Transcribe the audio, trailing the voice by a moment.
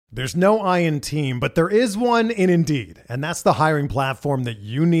There's no I in team, but there is one in Indeed, and that's the hiring platform that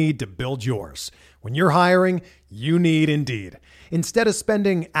you need to build yours. When you're hiring, you need Indeed. Instead of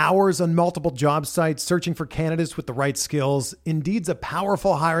spending hours on multiple job sites searching for candidates with the right skills, Indeed's a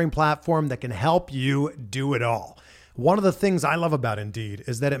powerful hiring platform that can help you do it all. One of the things I love about Indeed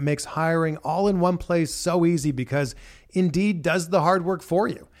is that it makes hiring all in one place so easy because Indeed does the hard work for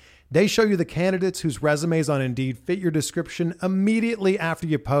you. They show you the candidates whose resumes on Indeed fit your description immediately after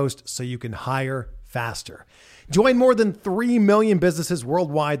you post so you can hire faster. Join more than 3 million businesses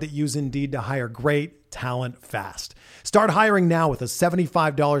worldwide that use Indeed to hire great talent fast. Start hiring now with a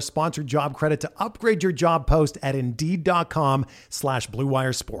 $75 sponsored job credit to upgrade your job post at Indeed.com/Blue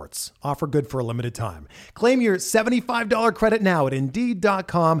Wire Sports. Offer good for a limited time. Claim your $75 credit now at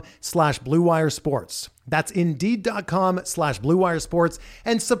Indeed.com/Blue Wire Sports. That's Indeed.com/Blue Wire Sports,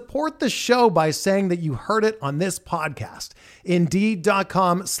 and support the show by saying that you heard it on this podcast.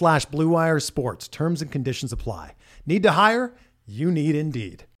 Indeed.com/Blue Wire Sports. Terms and conditions apply. Need to hire? You need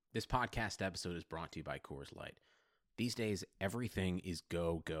Indeed. This podcast episode is brought to you by Coors Light. These days, everything is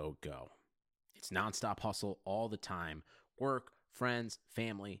go, go, go. It's nonstop hustle all the time. Work, friends,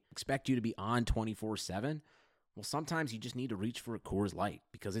 family, expect you to be on 24/7. Well, sometimes you just need to reach for a Coors Light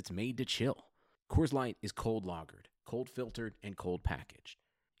because it's made to chill. Coors Light is cold lagered, cold filtered, and cold packaged.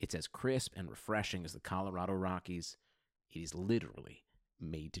 It's as crisp and refreshing as the Colorado Rockies. It is literally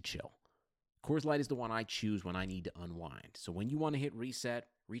made to chill. Coors Light is the one I choose when I need to unwind. So when you want to hit reset,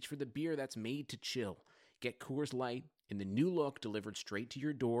 reach for the beer that's made to chill. Get Coors Light in the new look delivered straight to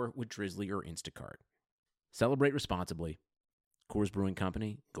your door with Drizzly or Instacart. Celebrate responsibly. Coors Brewing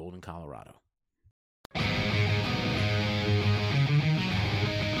Company, Golden, Colorado.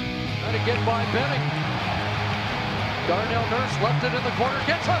 Trying to get by Benning. Darnell Nurse left it in the corner,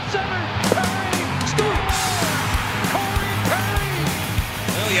 gets up center. Perry scores! Corey Perry!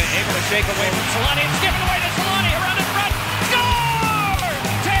 Ilya able to shake away from Solani. It's given away to Solani around in front. Score!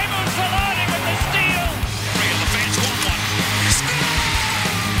 Teemu Solani with the steal. And the fans want one. Score!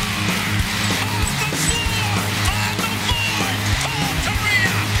 On the floor! Paul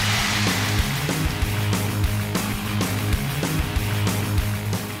Kariya!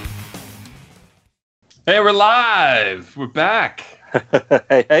 Hey, we're live. We're back.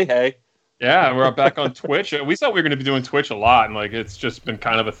 Hey. Yeah, we're back on Twitch. We thought we were going to be doing Twitch a lot, and it's just been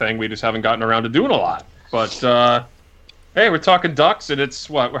kind of a thing. We just haven't gotten around to doing a lot. But hey, we're talking Ducks, and it's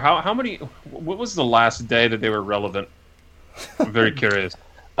what? How many? What was the last day that they were relevant? I'm very curious.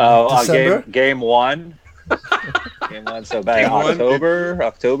 Game one. Game one. So back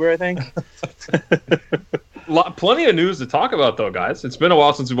October, I think. Plenty of news to talk about, though, guys. It's been a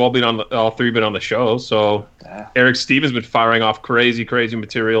while since we've all three been on the show. So Eric Stevens been firing off crazy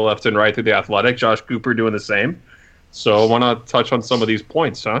material left and right through the Athletic. Josh Cooper doing the same. So I want to touch on some of these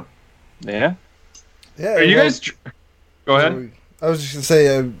points, huh? Yeah. Are you guys? Go ahead. I was just gonna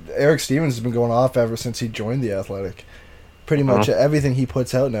say Eric Stevens has been going off ever since he joined the Athletic. Pretty much everything he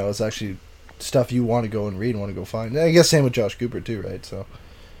puts out now is actually stuff you want to go and read and want to go find. I guess same with Josh Cooper too, right? So.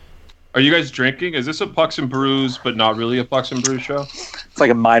 Are you guys drinking? Is this a Pucks and Brews, but not really a Pucks and Brews show? It's like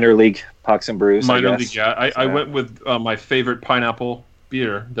a minor league Pucks and Brews. Minor league, yeah. I went with my favorite pineapple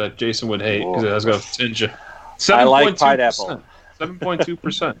beer that Jason would hate because it has got a tinge. I like pineapple.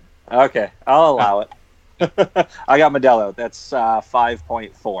 7.2%. Okay, I'll allow it. I got Modelo. That's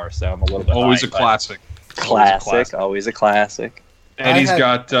 5.4, so I'm a little bit Always behind, a classic. Always a classic. And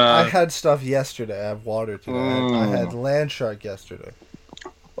I had stuff yesterday. I have water today. I had Landshark yesterday.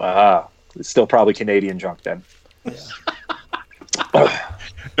 Wow. It's still probably Canadian drunk then. Yeah.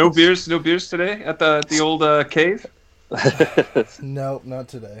 No beers today at the old cave? Nope, not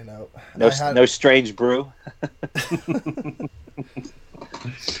today. No strange brew.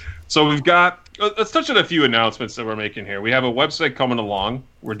 So we've got let's touch on a few announcements that we're making here. We have a website coming along.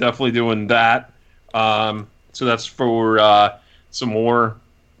 We're definitely doing that. So that's for some more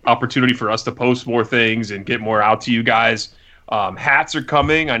opportunity for us to post more things and get more out to you guys. Hats are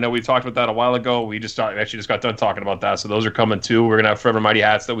coming. I know we talked about that a while ago. We just got done talking about that. So those are coming too. We're going to have Forever Mighty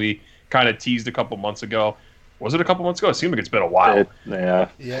hats that we kind of teased a couple months ago. Was it a couple months ago? It seemed like it's been a while.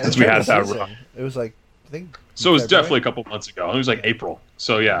 Since we had that run. It was like, I think. So it was definitely a couple months ago. It was like April.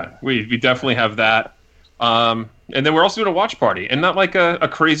 So yeah, we definitely have that. And then we're also doing a watch party. And not like a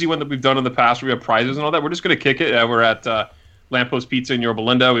crazy one that we've done in the past where we have prizes and all that. We're just going to kick it. We're at Lamppost Pizza in Yorba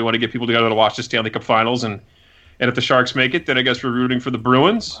Linda. We want to get people together to watch the Stanley Cup Finals. And if the Sharks make it, then I guess we're rooting for the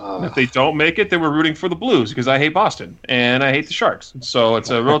Bruins. And if they don't make it, then we're rooting for the Blues because I hate Boston and I hate the Sharks. So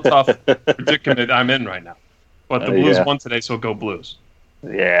it's a real tough predicament I'm in right now. But the Blues won today, so go Blues.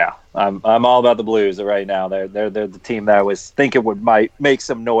 Yeah, I'm all about the Blues right now. They're the team that I was thinking might make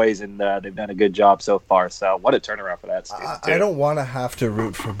some noise, and they've done a good job so far. So what a turnaround for that season. I don't want to have to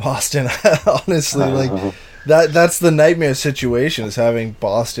root for Boston, honestly. Like that's the nightmare situation, is having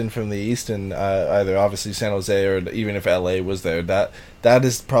Boston from the East and either obviously San Jose or even if LA was there. That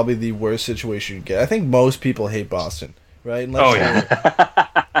is probably the worst situation you get. I think most people hate Boston, right? Unless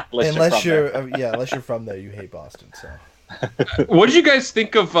you're from there, you hate Boston. So. What did you guys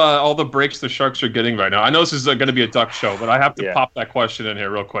think of all the breaks the Sharks are getting right now? I know this is going to be a Duck show, but I have to pop that question in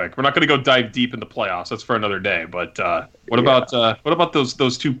here real quick. We're not going to go dive deep in the playoffs. That's for another day. But what about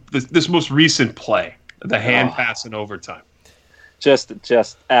those two? This most recent play, the hand pass in overtime. Just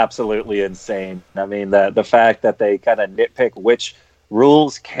absolutely insane. I mean, the fact that they kind of nitpick which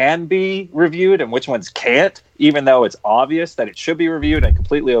rules can be reviewed and which ones can't, even though it's obvious that it should be reviewed and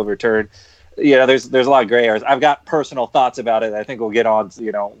completely overturned. There's a lot of gray areas. I've got personal thoughts about it. I think we'll get on,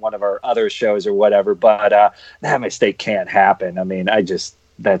 one of our other shows or whatever. But that mistake can't happen. I mean,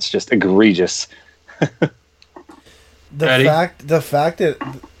 that's just egregious. The fact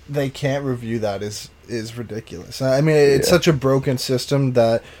that they can't review that is ridiculous. I mean, it's such a broken system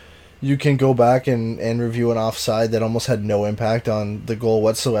that you can go back and review an offside that almost had no impact on the goal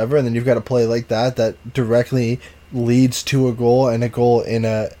whatsoever, and then you've got a play like that directly leads to a goal, and a goal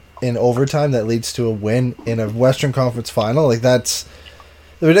in overtime that leads to a win in a Western Conference final. Like, that's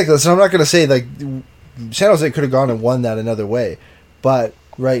ridiculous. And I'm not going to say like San Jose could have gone and won that another way, but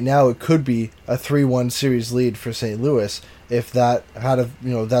right now it could be a 3-1 series lead for St. Louis if that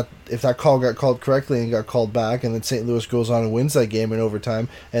if that call got called correctly and got called back, and then St. Louis goes on and wins that game in overtime,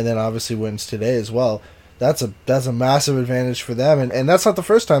 and then obviously wins today as well. That's a massive advantage for them, and that's not the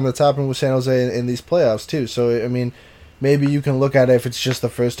first time that's happened with San Jose in these playoffs too. So I mean, maybe you can look at it if it's just the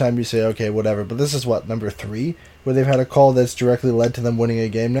first time, you say, okay, whatever. But this is number 3 where they've had a call that's directly led to them winning a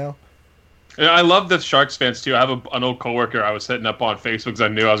game now. Yeah, I love the Sharks fans too. I have an old coworker I was hitting up on Facebook because I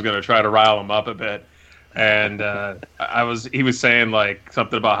knew I was going to try to rile him up a bit, and he was saying like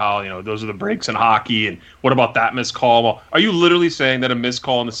something about how those are the breaks in hockey, and what about that missed call? Well, are you literally saying that a missed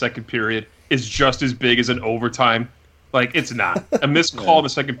call in the second period is just as big as an overtime? Like, it's not. A missed call in the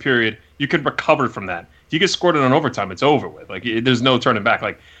second period, you can recover from that. If you get scored in an overtime, it's over with. Like, there's no turning back.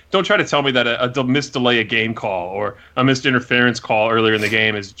 Like, don't try to tell me that a missed delay a game call or a missed interference call earlier in the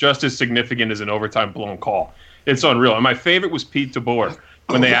game is just as significant as an overtime blown call. It's unreal. And my favorite was Pete DeBoer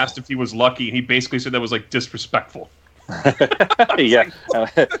when they asked if he was lucky, and he basically said that was like disrespectful. Yeah,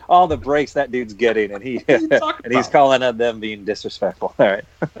 all the breaks that dude's getting, and he's calling on them being disrespectful. All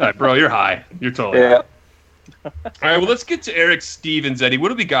right, bro, you're high. You're totally high. All right, well, let's get to Eric Stevens, Eddie. What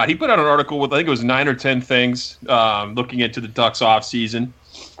do we got? He put out an article with, I think it was 9 or 10 things looking into the Ducks offseason,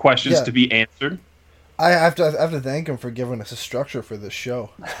 questions to be answered. I have to thank him for giving us a structure for this show.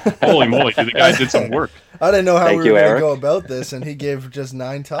 Holy moly, the guy did some work. I didn't know how we were going to go about this, and he gave just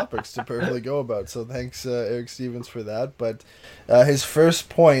 9 topics to perfectly go about. So thanks, Eric Stevens, for that. But his first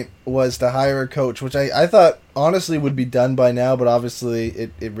point was to hire a coach, which I thought honestly would be done by now, but obviously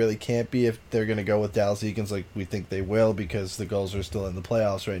it really can't be if they're going to go with Dallas Eakins like we think they will, because the Gulls are still in the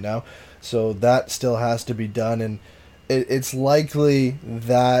playoffs right now. So that still has to be done, and it's likely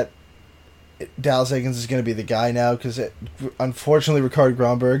that Dallas Eakins is going to be the guy now, because unfortunately Ricard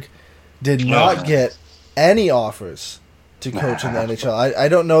Grönborg did not get any offers to coach in the NHL. I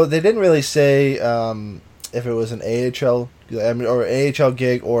don't know. They didn't really say if it was an AHL or AHL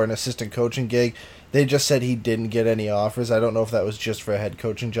gig or an assistant coaching gig. They just said he didn't get any offers. I don't know if that was just for a head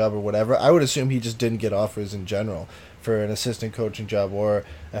coaching job or whatever. I would assume he just didn't get offers in general for an assistant coaching job or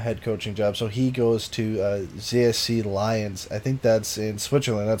a head coaching job. So he goes to ZSC Lions. I think that's in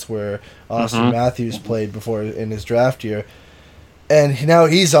Switzerland. That's where Austin Matthews played before in his draft year. And now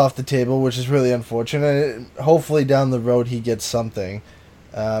he's off the table, which is really unfortunate. Hopefully down the road he gets something.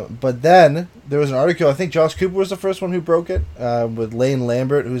 But then there was an article, I think Josh Cooper was the first one who broke it, with Lane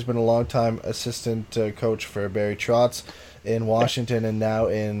Lambert, who's been a long-time assistant coach for Barry Trotz in Washington and now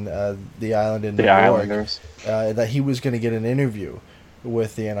in the Island in New York, that he was going to get an interview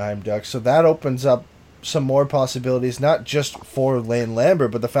with the Anaheim Ducks. So that opens up some more possibilities, not just for Lane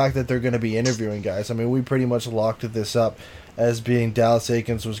Lambert, but the fact that they're going to be interviewing guys. I mean, we pretty much locked this up as being Dallas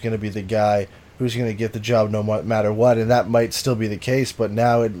Eakins was going to be the guy who's going to get the job no matter what, and that might still be the case, but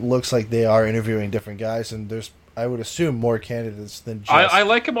now it looks like they are interviewing different guys, and there's, I would assume, more candidates than just... I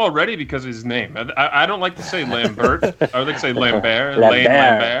like him already because of his name. I don't like to say Lambert. I would like to say Lambert. Lane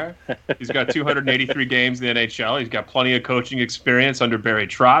Lambert. He's got 283 games in the NHL. He's got plenty of coaching experience under Barry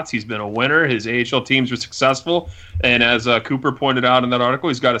Trotz. He's been a winner. His AHL teams were successful, and as Cooper pointed out in that article,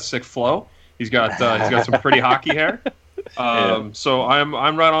 he's got a sick flow. He's got some pretty hockey hair. So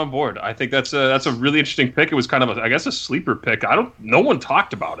I'm right on board. I think that's a really interesting pick. It was kind of I guess a sleeper pick. No one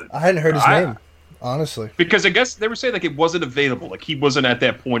talked about it. I hadn't heard his name, honestly, because I guess they were saying like it wasn't available, like he wasn't at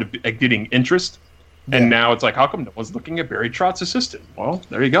that point of getting interest, and now it's like, how come no one's looking at Barry Trotz's assistant? Well,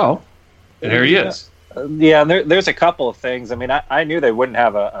 there you go, and here he is. Yeah, and there's a couple of things. I mean, I knew they wouldn't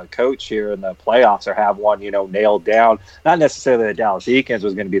have a coach here in the playoffs or have one, nailed down. Not necessarily that Dallas Eakins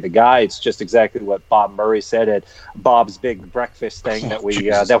was going to be the guy. It's just exactly what Bob Murray said at Bob's big breakfast thing that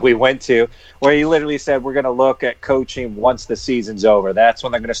we went to, where he literally said, we're going to look at coaching once the season's over. That's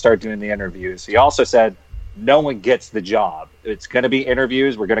when they're going to start doing the interviews. He also said, no one gets the job. It's going to be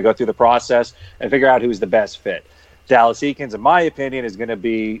interviews. We're going to go through the process and figure out who's the best fit. Dallas Eakins, in my opinion, is going to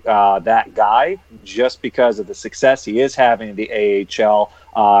be that guy just because of the success he is having in the AHL,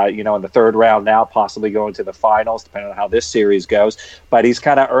 in the third round now, possibly going to the finals, depending on how this series goes. But he's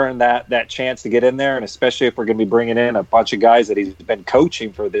kind of earned that chance to get in there, and especially if we're going to be bringing in a bunch of guys that he's been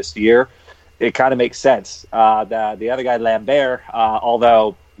coaching for this year, it kind of makes sense. The other guy, Lambert,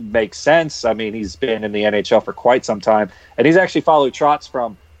 although makes sense, I mean, he's been in the NHL for quite some time, and he's actually followed Trotz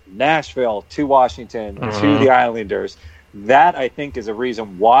from Nashville to Washington to the Islanders. That, I think, is a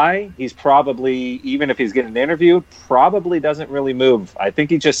reason why he's probably, even if he's getting interviewed, probably doesn't really move. I think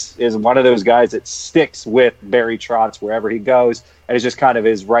he just is one of those guys that sticks with Barry Trotz wherever he goes, and is just kind of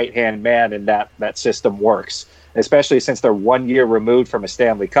his right-hand man, and that system works, especially since they're 1 year removed from a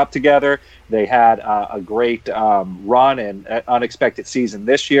Stanley Cup together. They had a great run and unexpected season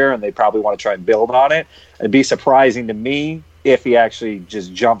this year, and they probably want to try and build on it. It'd be surprising to me if he actually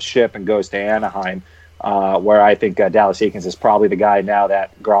just jumps ship and goes to Anaheim, where I think Dallas Eakins is probably the guy now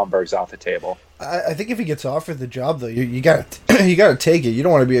that Gromberg's off the table. I think if he gets offered the job, though, you got to take it. You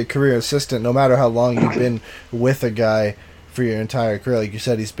don't want to be a career assistant, no matter how long you've been with a guy for your entire career. Like you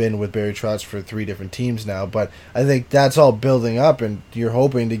said, he's been with Barry Trotz for 3 different teams now, but I think that's all building up, and you're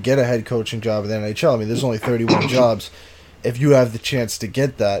hoping to get a head coaching job in the NHL. I mean, there's only 31 jobs. If you have the chance to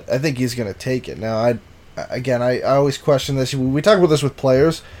get that, I think he's going to take it. Now, I always question this. We talk about this with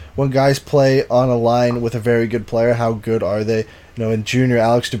players. When guys play on a line with a very good player, how good are they? In junior,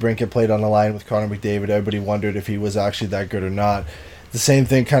 Alex DeBrincat played on a line with Connor McDavid. Everybody wondered if he was actually that good or not. The same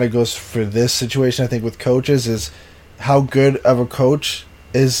thing kind of goes for this situation, I think, with coaches, is how good of a coach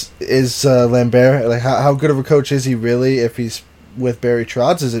is Lambert? Like, how good of a coach is he really if he's with Barry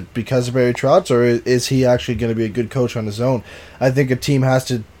Trotz? Is it because of Barry Trotz, or is he actually going to be a good coach on his own? I think a team has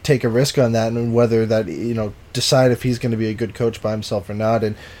to take a risk on that, and whether that, decide if he's going to be a good coach by himself or not.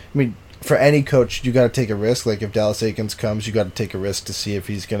 And I mean, for any coach, you got to take a risk. Like if Dallas Eakins comes, you got to take a risk to see if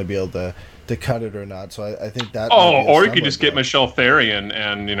he's going to be able to cut it or not. So I think that. Or you could just get Michelle Therrien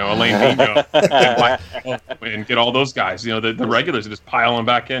and Alain Vigneault and get all those guys. The regulars are just piling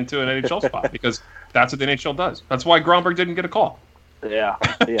back into an NHL spot because that's what the NHL does. That's why Gromberg didn't get a call. Yeah.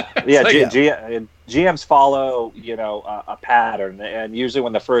 GMs follow, a pattern, and usually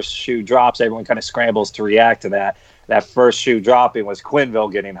when the first shoe drops, everyone kind of scrambles to react to that. That first shoe dropping was Quenneville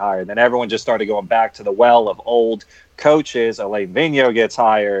getting hired. Then everyone just started going back to the well of old coaches. Alain Vigneault gets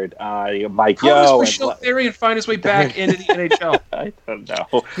hired. Mike Yeo. How does Michel Therrien find his way back into the NHL? I don't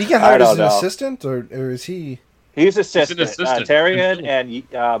know. He got hired as an assistant, or is he? He's assistant. Therrien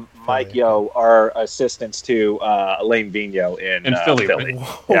and Mike Yeo are assistants to Alain Vigneault in Philly.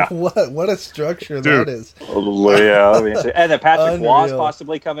 Yeah. What a structure that is. Yeah, and then Patrick Waugh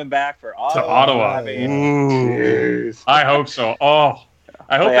possibly coming back for Ottawa. To Ottawa. I mean, I hope so. Oh,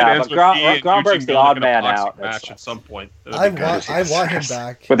 I hope that ends with Gromberg's the odd man out match at some point. I want him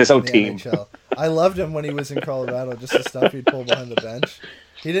back with his own team. NHL. I loved him when he was in Colorado. Just the stuff he'd pull behind the bench.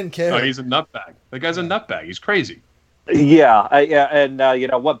 He didn't care. No, he's a nutbag. The guy's a nutbag. He's crazy. Yeah, and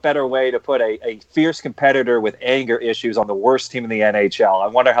what better way to put a fierce competitor with anger issues on the worst team in the NHL? I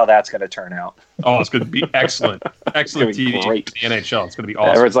wonder how that's going to turn out. Oh, it's going to be excellent. Excellent TV for the NHL. It's going to be awesome.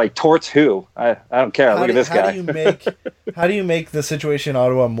 Everyone's like, Torts who? I don't care. Look at this guy. How do you make the situation in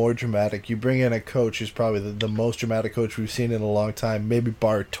Ottawa more dramatic? You bring in a coach who's probably the most dramatic coach we've seen in a long time, maybe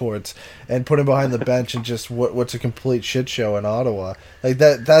Bart Torts, and put him behind the bench and just what's a complete shit show in Ottawa. Like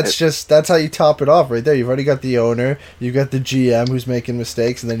that's how you top it off right there. You've already got the owner, you've got the GM who's making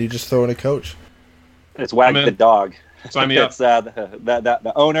mistakes, and then you just throw in a coach. It's Wag the dog. Sign me up. It's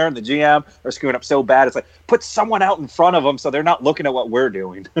the owner and the GM are screwing up so bad. It's like, put someone out in front of them so they're not looking at what we're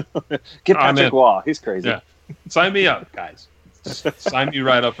doing. Get Patrick Waugh. He's crazy. Yeah. Sign me up, guys. Sign me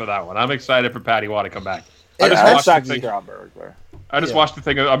right up for that one. I'm excited for Patty Waugh to come back. I just watched the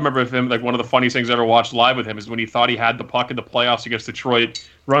thing. I remember him, like, one of the funniest things I ever watched live with him is when he thought he had the puck in the playoffs against Detroit,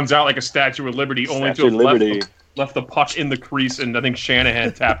 runs out like a Statue of Liberty, only to have left the puck in the crease, and I think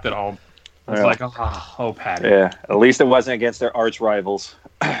Shanahan tapped it home. It's like, oh, Patty. Yeah, at least it wasn't against their arch rivals.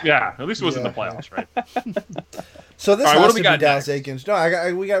 Yeah, at least it was in the playoffs, right? So this All right, has to be got Dallas next? Aikens.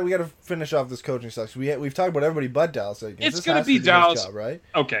 No, we got to finish off this coaching stuff. We've talked about everybody but Dallas Aikens. It's This going has to be Dallas. his job, right?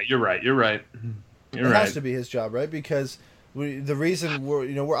 Okay, you're right. It has to be his job, right? Because the reason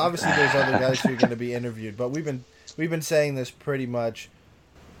we're obviously there's other guys who are going to be interviewed, but we've been saying this pretty much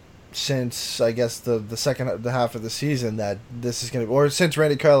since I guess the half of the season that this is going to, or since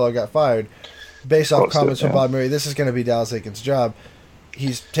Randy Carlisle got fired, based off comments from Bob Murray, this is going to be Dallas Aikens' job.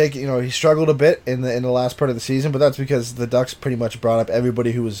 He's he struggled a bit in the last part of the season, but that's because the Ducks pretty much brought up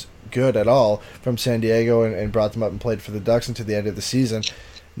everybody who was good at all from San Diego and brought them up and played for the Ducks until the end of the season.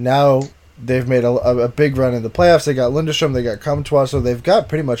 Now they've made a big run in the playoffs. They got Lindstrom, they got Comtois, so they've got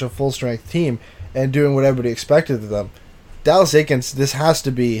pretty much a full-strength team and doing what everybody expected of them. Dallas Aikens, this has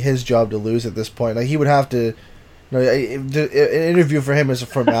to be his job to lose at this point. Like, he would have to... an interview for him is a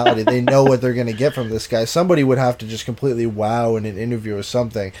formality. They know what they're going to get from this guy. Somebody would have to just completely wow in an interview or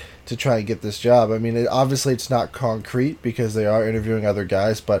something to try and get this job. I mean, obviously it's not concrete because they are interviewing other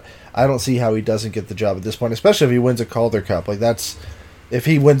guys, but I don't see how he doesn't get the job at this point, especially if he wins a Calder Cup. If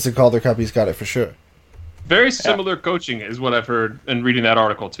he wins the Calder Cup, he's got it for sure. Very similar coaching is what I've heard in reading that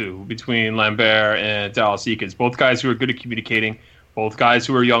article too, between Lambert and Dallas Eakins. Both guys who are good at communicating, both guys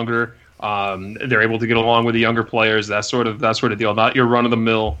who are younger. They're able to get along with the younger players. That sort of deal. Not your run of the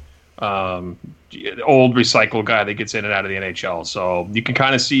mill, old recycled guy that gets in and out of the NHL. So you can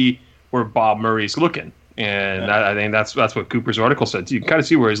kind of see where Bob Murray's looking, and I think that's what Cooper's article said. You can kind of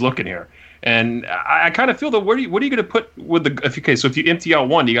see where he's looking here. And I kind of feel that what are you going to put with so if you empty out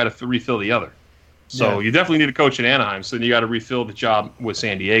one, you got to refill the other. So you definitely need a coach in Anaheim. So then you got to refill the job with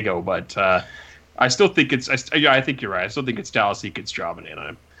San Diego. But I still think I think you're right. I still think it's Dallas Eakins' job in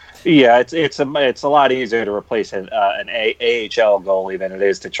Anaheim. Yeah, it's a lot easier to replace an AHL goalie than it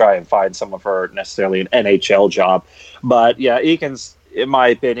is to try and find someone for necessarily an NHL job. But yeah, Eakins, in my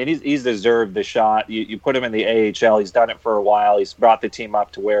opinion, he's deserved the shot. You put him in the AHL. He's done it for a while. He's brought the team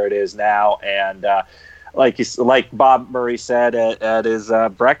up to where it is now, and like Bob Murray said at his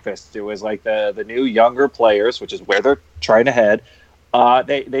breakfast, it was like the new younger players, which is where they're trying to head.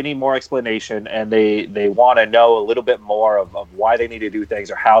 They need more explanation, and they want to know a little bit more of why they need to do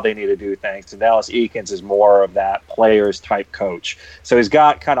things or how they need to do things. And Dallas Eakins is more of that players type coach. So he's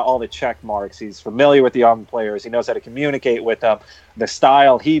got kind of all the check marks. He's familiar with the young players. He knows how to communicate with them. The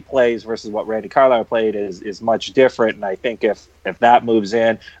style he plays versus what Randy Carlisle played is much different. And I think if that moves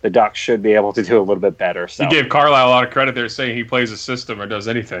in, the Ducks should be able to do a little bit better. So you gave Carlisle a lot of credit there, saying he plays a system or does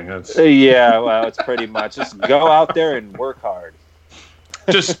anything. Yeah, well, it's pretty much just go out there and work hard.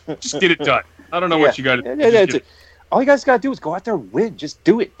 Just get it done. I don't know what you got to do. All you guys got to do is go out there and win. Just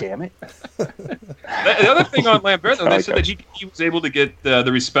do it, damn it. The other thing on Lambert, though, they said that he was able to get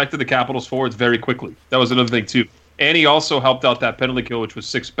the respect of the Capitals forwards very quickly. That was another thing, too. And he also helped out that penalty kill, which was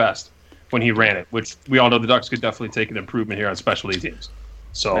sixth best when he ran it, which we all know the Ducks could definitely take an improvement here on specialty teams.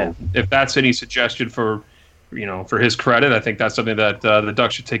 So if that's any suggestion for his credit, I think that's something that the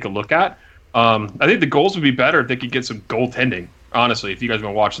Ducks should take a look at. I think the goals would be better if they could get some goaltending. Honestly, if you guys have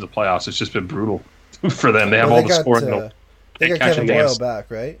been watching the playoffs, it's just been brutal for them. They have all the scoring. They got Kevin Boyle back,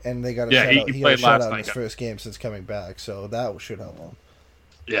 right? And they got a shutout. He played last night in his first game since coming back, so that should help him.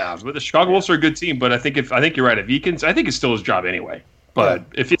 Yeah, but the Chicago Wolves are a good team. But I think you're right. If Eakins, I think it's still his job anyway. But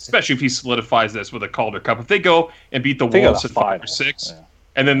especially if he solidifies this with a Calder Cup, if they go and beat the Wolves at 5 or 6,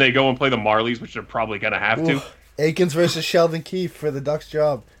 and then they go and play the Marlies, which they're probably going to have to. Aikens versus Sheldon Keefe for the Ducks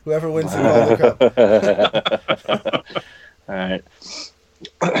job. Whoever wins the Calder Cup. All right.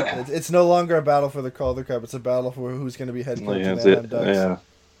 It's no longer a battle for the Calder Cup. It's a battle for who's going to be head coach of the Anaheim Ducks.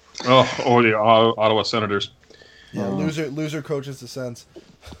 Yeah. Or the Ottawa Senators. Yeah, loser coaches the Sens.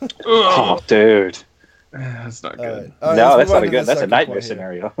 Oh, dude. That's not good. All right, no, that's not good. That's a nightmare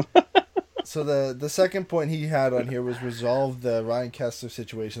scenario. So the second point he had on here was resolve the Ryan Kessler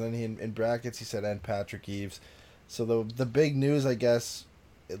situation. Then he in brackets he said and Patrick Eaves. So the big news, I guess,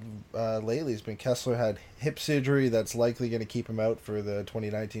 lately has been Kessler had hip surgery that's likely going to keep him out for the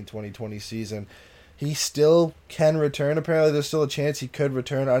 2019-2020 season. He still can return. Apparently, there's still a chance he could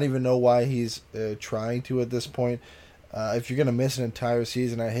return. I don't even know why he's trying to at this point. If you're going to miss an entire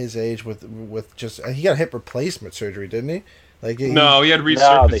season at his age with just he got hip replacement surgery, didn't he? He had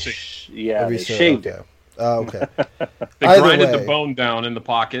resurfacing. They shaved it. Oh, okay. They grinded the bone down in the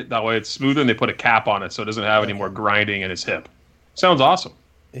pocket. That way it's smoother, and they put a cap on it so it doesn't have any more grinding in his hip. Sounds awesome.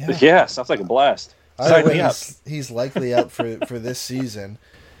 Yeah, sounds like a blast. Either way, he's likely out for this season.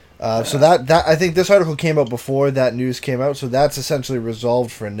 So that I think this article came out before that news came out, so that's essentially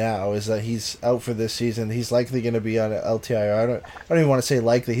resolved for now. Is that he's out for this season? He's likely going to be on LTIR. I don't even want to say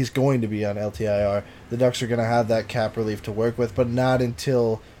likely. He's going to be on LTIR. The Ducks are going to have that cap relief to work with, but not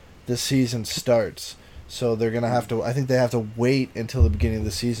until the season starts. So they're going to have to. I think they have to wait until the beginning of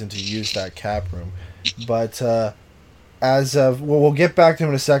the season to use that cap room. But as of we'll get back to him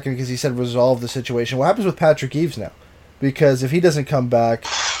in a second because he said resolve the situation. What happens with Patrick Eaves now? Because if he doesn't come back,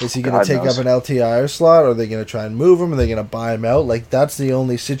 is he going to take up an LTIR slot? Or are they going to try and move him? Are they going to buy him out? Like, that's the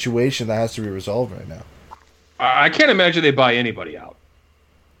only situation that has to be resolved right now. I can't imagine they buy anybody out.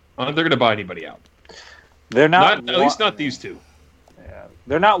 I don't think they're going to buy anybody out. They're not at least not these two. Yeah,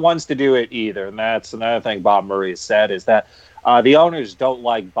 they're not ones to do it either. And that's another thing Bob Murray has said is that the owners don't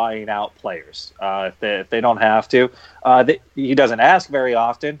like buying out players if they don't have to. He doesn't ask very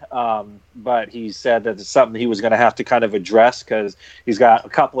often, but he said that it's something he was going to have to kind of address because he's got a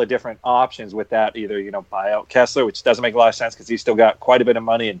couple of different options with that. Either buy out Kessler, which doesn't make a lot of sense because he's still got quite a bit of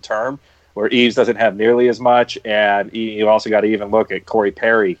money in term, where Eaves doesn't have nearly as much, and you also got to even look at Corey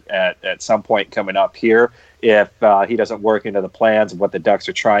Perry at some point coming up here if he doesn't work into the plans of what the Ducks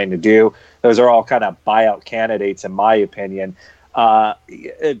are trying to do. Those are all kind of buyout candidates, in my opinion.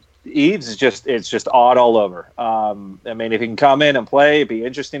 Eaves is just odd all over. I mean, if he can come in and play, it'd be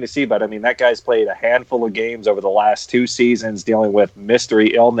interesting to see. But I mean, that guy's played a handful of games over the last 2 seasons, dealing with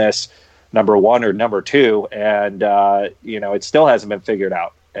mystery illness, number 1 or number 2, and it still hasn't been figured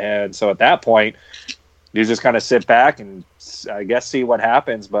out. And so at that point, you just kind of sit back and I guess see what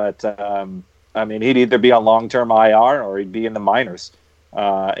happens. But I mean, he'd either be on long-term IR or he'd be in the minors,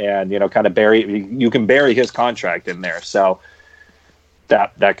 and kind of bury. You can bury his contract in there, so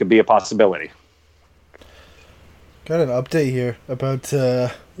that could be a possibility. Got an update here about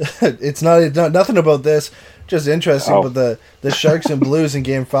it's not nothing about this, just interesting. But the Sharks and Blues in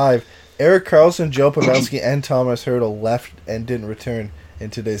Game 5, Erik Karlsson, Joe Pavelski, and Thomas Hertl left and didn't return in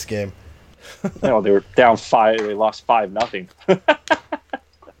today's game. They were down 5. They lost 5-0.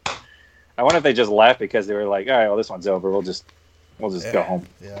 I wonder if they just left because they were like, all right, well, this one's over. We'll just go home.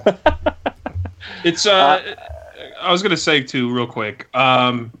 Yeah. It's I was going to say too, real quick.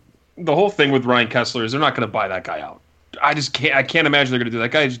 The whole thing with Ryan Kessler is they're not going to buy that guy out. I can't imagine they're going to do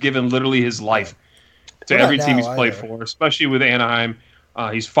that. That guy's given literally his life to every team he's played for, especially with Anaheim.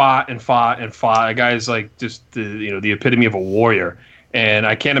 He's fought and fought and fought. A guy's like just the epitome of a warrior. And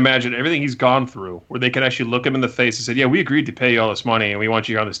I can't imagine everything he's gone through where they could actually look him in the face and say, yeah, we agreed to pay you all this money and we want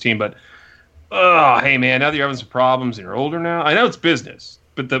you on this team. But, hey, man, now that you're having some problems and you're older now, I know it's business.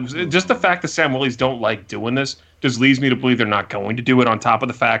 But just the fact that Sam Willies don't like doing this just leads me to believe they're not going to do it, on top of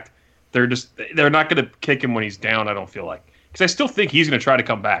the fact they're not going to kick him when he's down, I don't feel like. Because I still think he's going to try to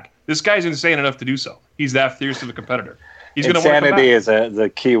come back. This guy's insane enough to do so. He's that fierce of a competitor. He's Insanity is the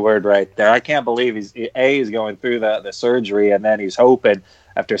key word right there. I can't believe he's going through the surgery, and then he's hoping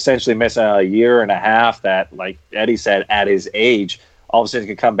after essentially missing a year and a half that, like Eddie said, at his age, all of a sudden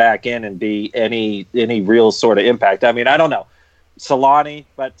he could come back in and be any real sort of impact. I mean, I don't know. Solani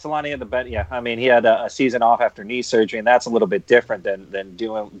had the bet. Yeah, I mean, he had a season off after knee surgery, and that's a little bit different than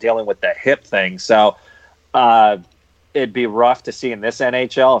dealing with the hip thing. So it'd be rough to see in this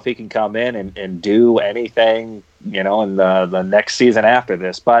NHL if he can come in and do anything, in the next season after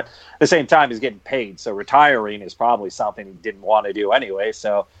this. But at the same time, he's getting paid, so retiring is probably something he didn't want to do anyway.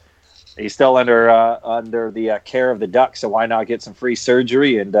 So he's still under the care of the Ducks, so why not get some free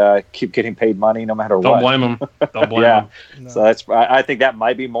surgery and keep getting paid money no matter what? Don't blame him. Don't blame him. No. So I think that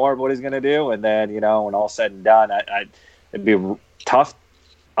might be more of what he's going to do. And then, when all's said and done, it'd be tough.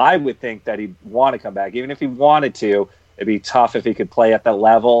 I would think that he'd want to come back. Even if he wanted to, it'd be tough if he could play at the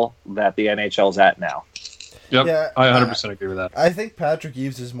level that the NHL's at now. Yep, Yeah, I 100% agree with that. I think Patrick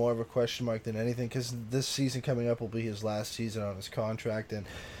Eaves is more of a question mark than anything because this season coming up will be his last season on his contract. And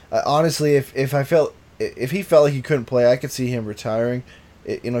honestly, if he felt like he couldn't play, I could see him retiring.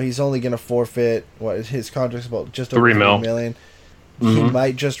 He's only going to forfeit his contract's about just over $3 million. Mm-hmm. He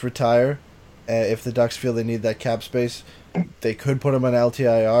might just retire if the Ducks feel they need that cap space. They could put him on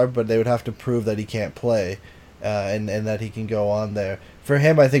LTIR, but they would have to prove that he can't play. And that he can go on there. For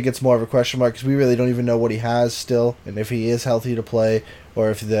him, I think it's more of a question mark because we really don't even know what he has still, and if he is healthy to play, or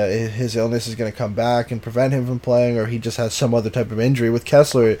if his illness is going to come back and prevent him from playing, or he just has some other type of injury. With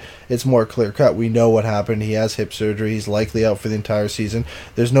Kessler, it's more clear-cut. We know what happened. He has hip surgery. He's likely out for the entire season.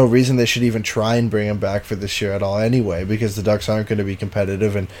 There's no reason they should even try and bring him back for this year at all anyway, because the Ducks aren't going to be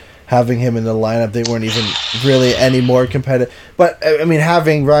competitive, and having him in the lineup, they weren't even really any more competitive. But, I mean,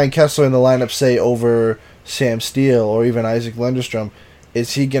 having Ryan Kessler in the lineup, say, over Sam Steele or even Isaac Lundestrom,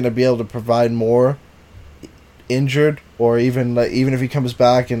 is he going to be able to provide more injured, or even if he comes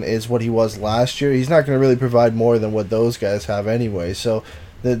back and is what he was last year, he's not going to really provide more than what those guys have anyway. So,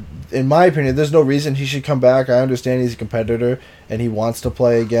 in my opinion, there's no reason he should come back. I understand he's a competitor and he wants to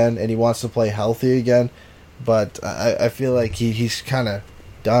play again and he wants to play healthy again, but I feel like he's kind of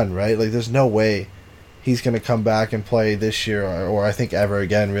done, right? Like, there's no way he's going to come back and play this year or I think ever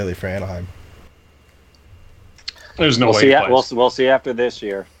again, really, for Anaheim. There's no we'll way. See, we'll see after this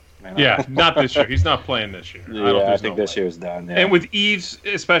year. Yeah, not this year. He's not playing this year. I think this year's done. Yeah. And with Eves,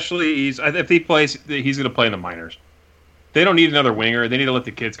 especially Eves, if he plays, he's going to play in the minors. They don't need another winger. They need to let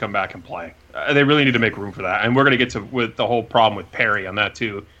the kids come back and play. They really need to make room for that. And we're going to get to with the whole problem with Perry on that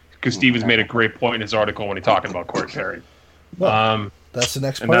too, because Stevens made a great point in his article when he talking about Corey Perry. Well, that's the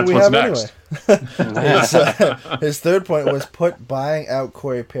next point we have next. Anyway. His third point was put buying out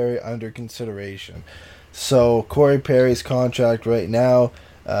Corey Perry under consideration. So Corey Perry's contract right now,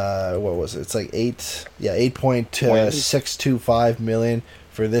 what was it? It's like $8.625 million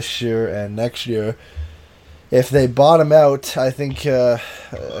for this year and next year. If they bought him out, I think I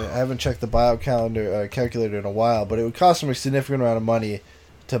haven't checked the buyout calculator in a while, but it would cost him a significant amount of money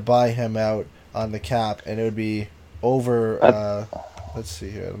to buy him out on the cap, and it would be over. Let's see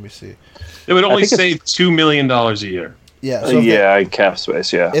here. Let me see. It would only save $2 million a year. Yeah. So cap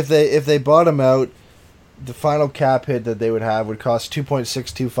space. Yeah. If they bought him out, the final cap hit that they would have would cost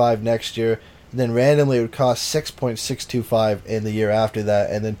 $2.625 next year. Then randomly it would cost $6.625 in the year after that,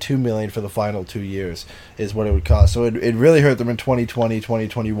 and then $2 million for the final 2 years is what it would cost. So it really hurt them in 2020,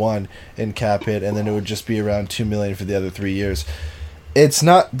 2021 in cap hit, and then it would just be around $2 million for the other 3 years. It's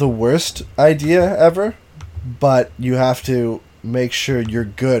not the worst idea ever, but you have to make sure you're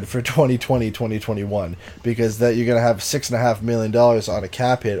good for 2020, 2021, because that you're going to have $6.5 million on a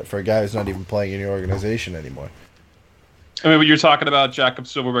cap hit for a guy who's not even playing in your organization anymore. I mean, when you're talking about Jakob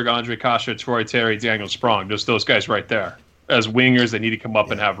Silfverberg, Andre Kasha, Troy Terry, Daniel Sprong, just those guys right there as wingers that need to come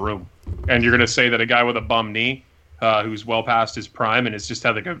up and have room. And you're going to say that a guy with a bum knee who's well past his prime and has just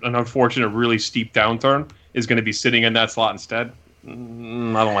had like an unfortunate, really steep downturn is going to be sitting in that slot instead? I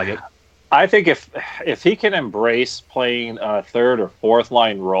don't like it. I think if he can embrace playing a third or fourth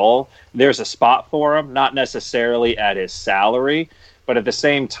line role, there's a spot for him, not necessarily at his salary, but at the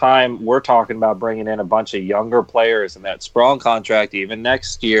same time, we're talking about bringing in a bunch of younger players, and that Sprong contract, even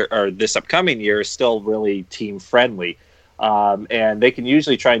next year or this upcoming year, is still really team friendly. And they can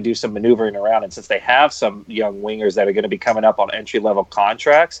usually try and do some maneuvering around. And since they have some young wingers that are going to be coming up on entry-level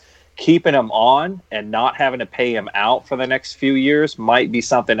contracts, keeping them on and not having to pay him out for the next few years might be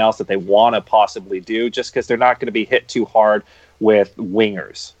something else that they want to possibly do, just because they're not going to be hit too hard with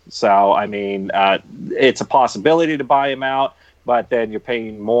wingers. So, I mean, it's a possibility to buy him out, but then you're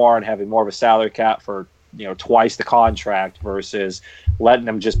paying more and having more of a salary cap for, twice the contract versus letting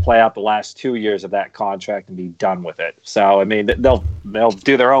them just play out the last 2 years of that contract and be done with it. So, I mean, they'll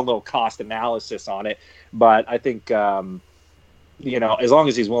do their own little cost analysis on it, but I think as long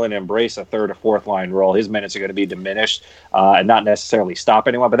as he's willing to embrace a third or fourth line role, his minutes are going to be diminished and not necessarily stop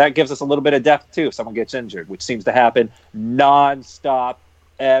anyone. But that gives us a little bit of depth, too, if someone gets injured, which seems to happen nonstop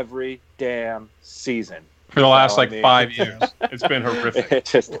every damn season. For the last 5 years. It's been horrific. It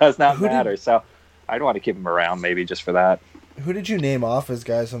just does not matter. So I'd want to keep him around maybe just for that. Who did you name off as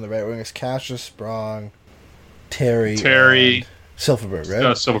guys on the right wing? It's Kasha, Sprong, Terry, Silfverberg, right?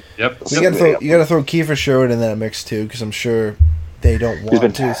 Yep. You got to throw Kiefer Sherwood in that mix, too, because I'm sure they don't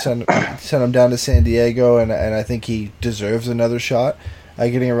want to send him down to San Diego, and I think he deserves another shot at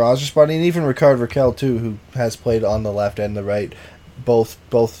getting a roster spot. And even Ricard Raquel, too, who has played on the left and the right both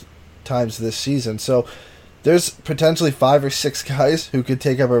times this season. So there's potentially 5 or 6 guys who could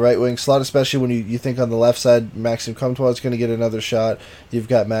take up a right wing slot, especially when you think on the left side, Maxime Comtois is going to get another shot. You've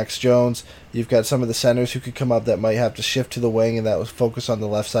got Max Jones. You've got some of the centers who could come up that might have to shift to the wing, and that would focus on the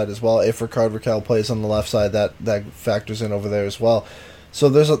left side as well. If Ricard Raquel plays on the left side, that factors in over there as well. So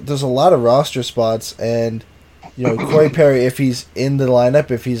there's a lot of roster spots, and Corey Perry, if he's in the lineup,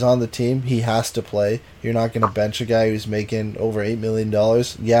 if he's on the team, he has to play. You're not going to bench a guy who's making over $8 million.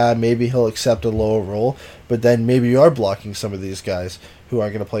 Yeah, maybe he'll accept a lower role, but then maybe you are blocking some of these guys who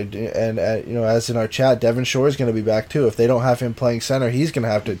aren't going to play. And, as in our chat, Devin Shore is going to be back too. If they don't have him playing center, he's going to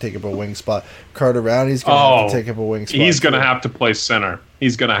have to take up a wing spot. Carter Rowney's going to have to take up a wing spot. He's going to have to play center.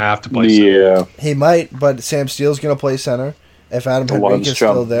 He's going to have to play center. Yeah. He might, but Sam Steele's going to play center. If Adam Henrique is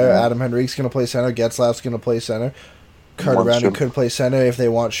still there, Adam Henrique's going to play center. Getzlaff's going to play center. Carter Rowney could play center if they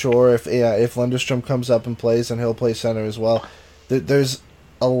want Shore. If Lundestrom comes up and plays, then he'll play center as well. There's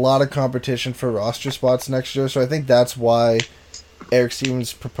a lot of competition for roster spots next year, so I think that's why Eric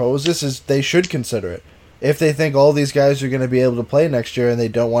Stevens proposed this, is they should consider it. If they think all these guys are going to be able to play next year and they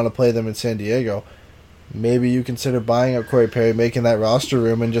don't want to play them in San Diego, maybe you consider buying out Corey Perry, making that roster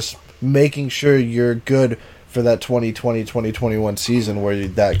room, and just making sure you're good for that 2020-2021 season where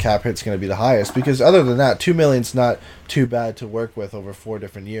that cap hit's going to be the highest. Because other than that, $2 million's not too bad to work with over 4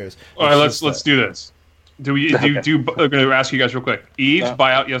 different years. All right, let's do this. I'm going to ask you guys real quick. Eves,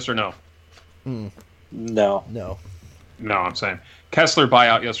 buyout, yes or no? No. No. No, I'm saying. Kessler,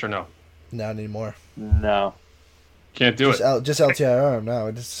 buyout, yes or no? Not anymore. No. Can't do it. Just LTIR now.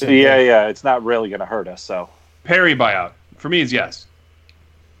 Yeah. It's not really going to hurt us. So Perry buyout. For me, is yes.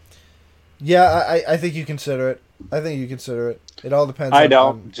 Yeah, I think you consider it. It all depends.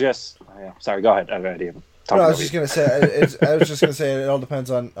 Sorry, go ahead. I was just gonna say. It all depends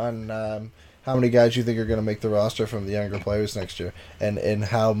on how many guys you think are going to make the roster from the younger players next year, and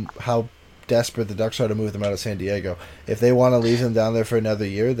how desperate the Ducks are to move them out of San Diego. If they want to leave them down there for another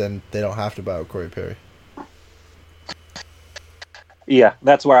year, then they don't have to buy out Corey Perry. Yeah,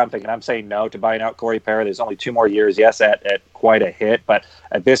 that's where I'm thinking. I'm saying no to buying out Corey Perry. There's only 2 more years, yes, at quite a hit, but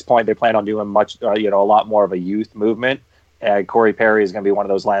at this point they plan on doing a lot more of a youth movement. And Corey Perry is going to be one of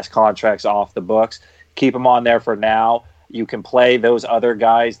those last contracts off the books. Keep him on there for now. You can play those other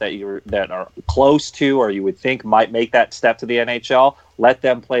guys that are close to, or you would think might make that step to the NHL. Let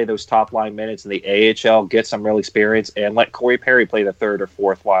them play those top line minutes in the AHL, get some real experience, and let Corey Perry play the 3rd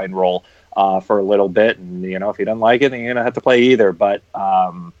or 4th line role for a little bit. And if he doesn't like it, then you're gonna have to play either. But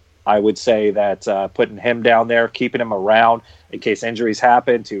I would say that putting him down there, keeping him around in case injuries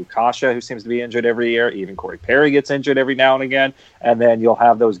happen to Kasha, who seems to be injured every year. Even Corey Perry gets injured every now and again. And then you'll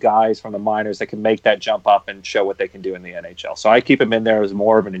have those guys from the minors that can make that jump up and show what they can do in the NHL. So I keep him in there as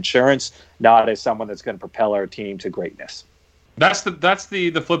more of an insurance, not as someone that's going to propel our team to greatness. That's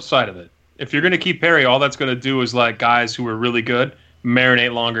the flip side of it. If you're going to keep Perry, all that's going to do is let guys who are really good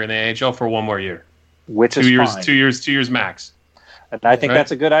marinate longer in the AHL for 1 more year. Which is fine. 2 years max. And I think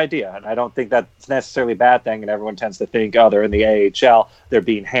that's a good idea. And I don't think that's necessarily a bad thing. And everyone tends to think, they're in the AHL. They're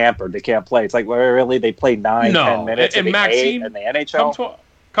being hampered. They can't play. It's like, well, really? They play 10 minutes in the NHL?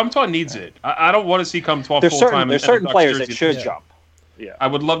 Comtois needs it. I don't want to see Comtois full-time. There's certain players that should jump. Yeah. I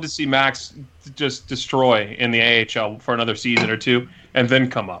would love to see Max just destroy in the AHL for another season or 2 and then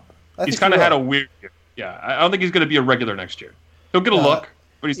come up. He's kind of had a weird year. Yeah, I don't think he's going to be a regular next year. He'll get a look,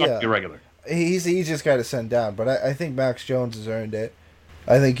 but he's not going to be a regular. He's the easiest guy to send down, but I think Max Jones has earned it.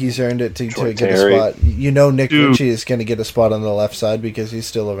 I think he's earned it to get a spot. Nick Ritchie is going to get a spot on the left side because he's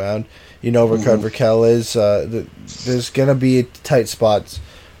still around. Ricard Raquel is. There's going to be tight spots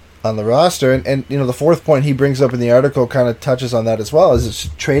on the roster. And the 4th point he brings up in the article kind of touches on that as well, is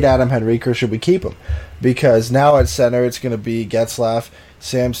trade Adam Henrique or should we keep him? Because now at center it's going to be Getzlaf,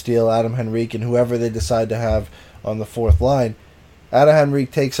 Sam Steele, Adam Henrique, and whoever they decide to have on the 4th line. Adam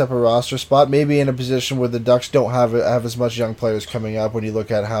Henrique takes up a roster spot, maybe in a position where the Ducks don't have as much young players coming up. When you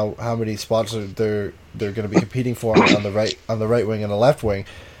look at how many spots they're going to be competing for on the right wing and the left wing,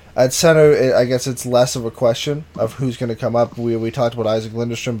 at center, I guess it's less of a question of who's going to come up. We talked about Isaac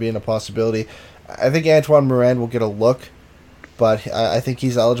Lindstrom being a possibility. I think Antoine Morin will get a look, but I think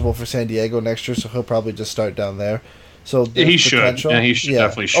he's eligible for San Diego next year, so he'll probably just start down there. So he should. Yeah, he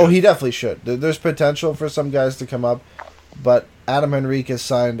definitely should. Oh, he definitely should. There's potential for some guys to come up, but Adam Henrique has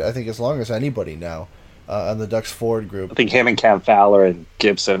signed, I think, as long as anybody now on the Ducks forward group. I think him and Cam Fowler and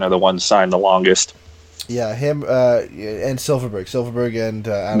Gibson are the ones signed the longest. Yeah, him and Silverberg. Silverberg and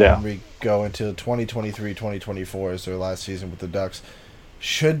Adam Henrique go into 2023-2024 as their last season with the Ducks.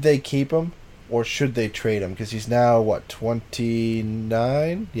 Should they keep him or should they trade him? Because he's now,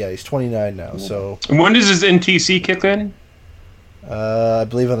 29? Yeah, he's 29 now. So when does his NTC kick in? I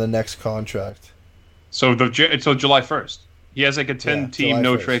believe on the next contract. So July 1st. He has like a 10-team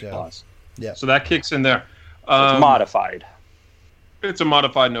no-trade clause. Yeah. So that kicks in there. It's modified. It's a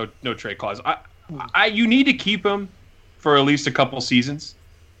modified no-trade clause. You need to keep him for at least a couple seasons,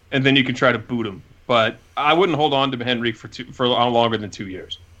 and then you can try to boot him. But I wouldn't hold on to Henrique for longer than 2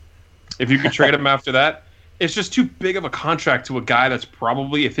 years. If you could trade him after that, it's just too big of a contract to a guy that's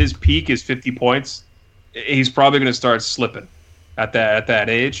probably, if his peak is 50 points, he's probably going to start slipping at that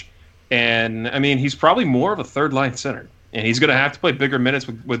age. And, I mean, he's probably more of a third-line center. And he's going to have to play bigger minutes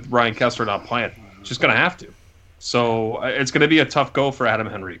with Ryan Kessler not playing. He's just going to have to. So it's going to be a tough go for Adam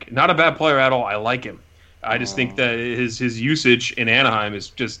Henrique. Not a bad player at all. I like him. I just think that his usage in Anaheim is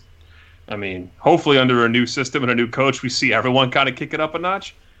just, I mean, hopefully under a new system and a new coach, we see everyone kind of kick it up a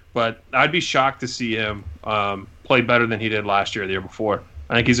notch. But I'd be shocked to see him play better than he did last year or the year before.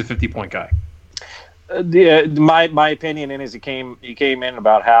 I think he's a 50-point guy. My opinion is he came in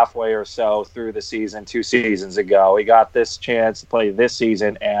about halfway or so through the season 2 seasons ago. He got this chance to play this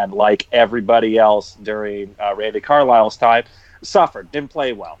season, and like everybody else during Randy Carlyle's time, suffered, didn't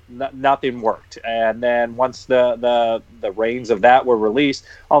play well, nothing worked. And then once the reins of that were released,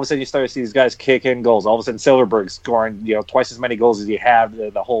 all of a sudden you start to see these guys kick in goals. All of a sudden Silverberg's scoring twice as many goals as he had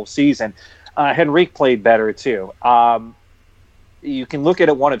the whole season. Henrique played better too. You can look at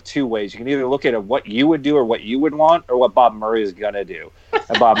it one of two ways. You can either look at it what you would do or what you would want, or what Bob Murray is going to do.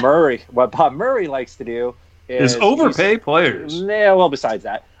 And what Bob Murray likes to do is overpay players. Yeah, well, besides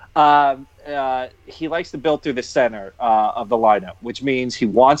that, he likes to build through the center of the lineup, which means he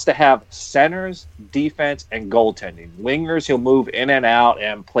wants to have centers, defense, and goaltending. Wingers, he'll move in and out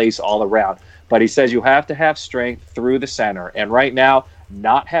and place all around. But he says you have to have strength through the center. And right now,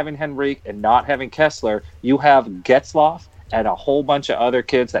 not having Henrique and not having Kessler, you have Getzlaf and a whole bunch of other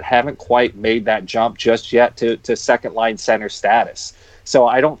kids that haven't quite made that jump just yet to second-line center status. So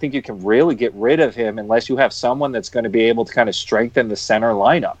I don't think you can really get rid of him unless you have someone that's going to be able to kind of strengthen the center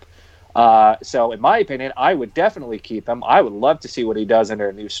lineup. So in my opinion, I would definitely keep him. I would love to see what he does under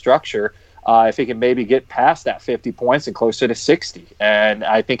a new structure. If he can maybe get past that 50 points and closer to 60. And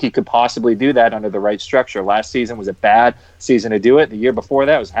I think he could possibly do that under the right structure. Last season was a bad season to do it. The year before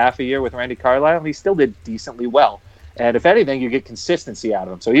that was half a year with Randy Carlyle, and he still did decently well. And if anything, you get consistency out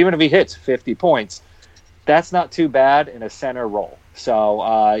of him. So even if he hits 50 points, that's not too bad in a center role.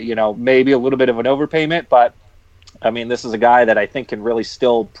 So, maybe a little bit of an overpayment, but, this is a guy that I think can really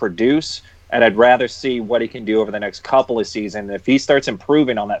still produce, and I'd rather see what he can do over the next couple of seasons. If he starts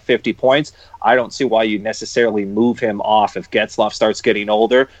improving on that 50 points, I don't see why you necessarily move him off. If Getzlaf starts getting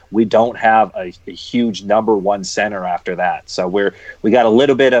older, we don't have a huge number one center after that. So we got a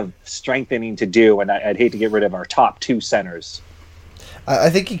little bit of strengthening to do, and I'd hate to get rid of our top two centers. I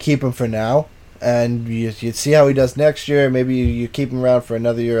think you keep him for now, and you see how he does next year. Maybe you keep him around for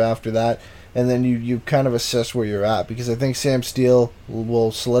another year after that. And then you kind of assess where you're at, because I think Sam Steele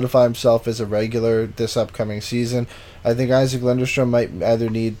will solidify himself as a regular this upcoming season. I think Isaac Linderstrom might either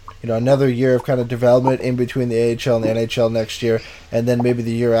need another year of kind of development in between the AHL and the NHL next year, and then maybe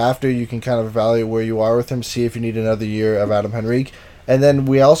the year after you can kind of evaluate where you are with him, see if you need another year of Adam Henrique. And then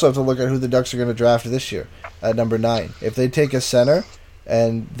we also have to look at who the Ducks are going to draft this year at number 9. If they take a center,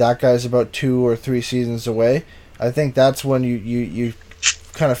 and that guy's about 2 or 3 seasons away, I think that's when you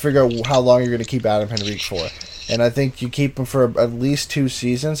kind of figure out how long you're going to keep Adam Henrique for. And I think you keep him for at least 2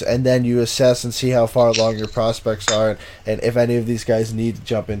 seasons, and then you assess and see how far along your prospects are, and if any of these guys need to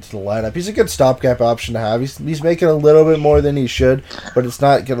jump into the lineup. He's a good stopgap option to have. He's making a little bit more than he should, but it's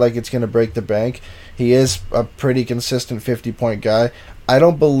not like it's going to break the bank. He is a pretty consistent 50-point guy. I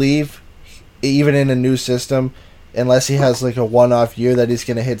don't believe, even in a new system, unless he has like a one-off year, that he's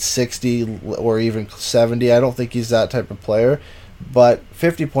going to hit 60 or even 70. I don't think he's that type of player. But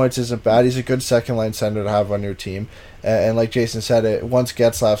 50 points isn't bad. He's a good second-line center to have on your team. And like Jason said, once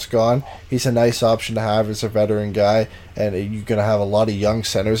Getzlaf's gone, he's a nice option to have as a veteran guy. And you're going to have a lot of young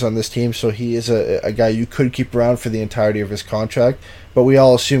centers on this team. So he is a guy you could keep around for the entirety of his contract. But we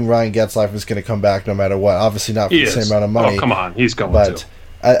all assume Ryan Getzlaf is going to come back no matter what. Obviously not for the same amount of money. Oh, come on. He's going to.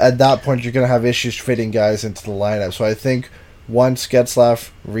 At that point, you're going to have issues fitting guys into the lineup. So I think once Getzlaf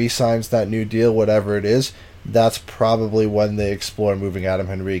re-signs that new deal, whatever it is, that's probably when they explore moving Adam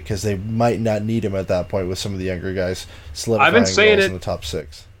Henrique, because they might not need him at that point with some of the younger guys solidifying roles in the top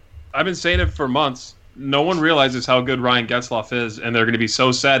 6. I've been saying it for months. No one realizes how good Ryan Getzlaf is, and they're going to be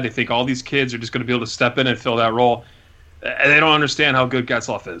so sad. They think all these kids are just going to be able to step in and fill that role, and they don't understand how good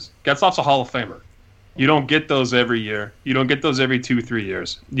Getzlaf is. Getzlaf's a Hall of Famer. You don't get those every year. You don't get those every 2-3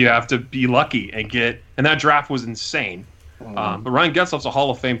 years. You have to be lucky and that draft was insane. But Ryan Getzlaf's a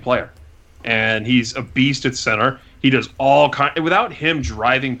Hall of Fame player. And he's a beast at center. He does without him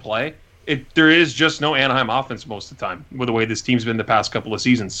driving play, there is just no Anaheim offense most of the time with the way this team's been the past couple of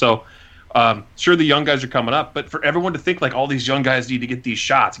seasons. So, sure, the young guys are coming up, but for everyone to think like all these young guys need to get these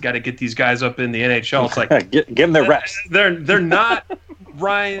shots, got to get these guys up in the NHL. It's like give them their reps. They're not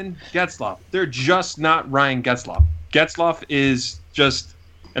Ryan Getzlaf. They're just not Ryan Getzlaf. Getzlaf is just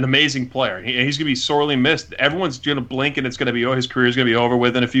an amazing player. He's going to be sorely missed. Everyone's going to blink, and it's going to be his career is going to be over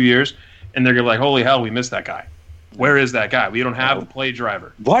with in a few years. And they're going to be like, holy hell, we missed that guy. Where is that guy? We don't have the play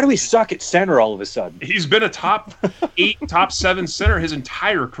driver. Why do we suck at center all of a sudden? He's been a top 8, top 7 center his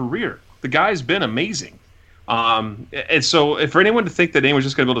entire career. The guy's been amazing. And so for anyone to think that anyone's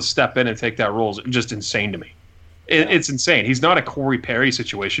just going to be able to step in and take that role is just insane to me. It's insane. He's not a Corey Perry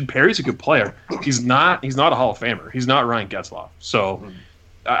situation. Perry's a good player. He's not a Hall of Famer. He's not Ryan Getzlaf. So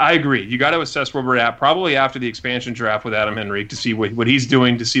I agree. You got to assess where we're at, probably after the expansion draft with Adam Henrique, to see what he's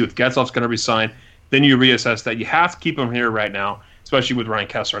doing, to see if Getzlaf's going to resign. Then you reassess that. You have to keep him here right now, especially with Ryan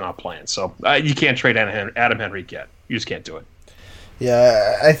Kessler not playing. So you can't trade Adam Henrique yet. You just can't do it.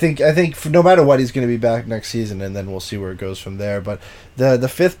 Yeah, I think no matter what, he's going to be back next season, and then we'll see where it goes from there. But the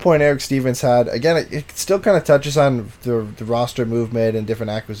fifth point Eric Stevens had, again, it still kind of touches on the roster movement and different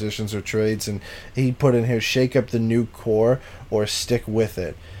acquisitions or trades, and he put in here, shake up the new core or stick with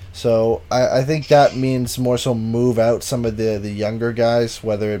it. So I think that means more so move out some of the younger guys,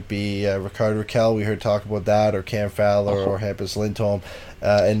 whether it be Rickard Rakell, we heard talk about that, or Cam Fowler or Hampus Lindholm,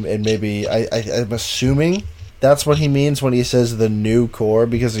 and maybe I'm assuming that's what he means when he says the new core,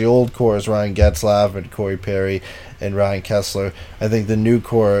 because the old core is Ryan Getzlaf and Corey Perry and Ryan Kessler. I think the new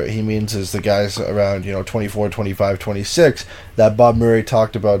core he means is the guys around 24, 25, 26 that Bob Murray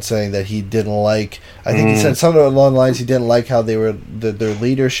talked about, saying that he didn't like. I think he said something along the lines he didn't like how they were their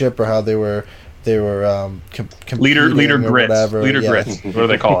leadership, or how they were leader grits. Whatever. Leader grits. What do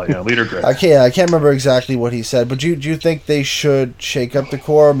they call it? Yeah, leader grits. I can't remember exactly what he said, but do you think they should shake up the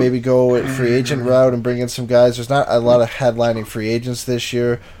core, maybe go a free agent route and bring in some guys? There's not a lot of headlining free agents this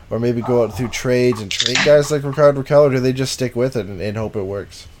year, or maybe go out through trades and trade guys like Rickard Rakell, or do they just stick with it and hope it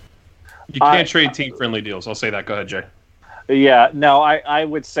works? You can't trade team-friendly deals. I'll say that. Go ahead, Jay. Yeah, no, I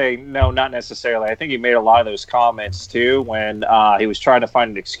would say no, not necessarily. I think he made a lot of those comments too when he was trying to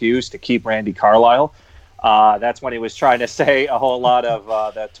find an excuse to keep Randy Carlyle. That's when he was trying to say a whole lot of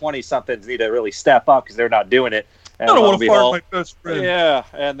the 20-somethings need to really step up because they're not doing it. And I don't want to fire my best friend. Yeah,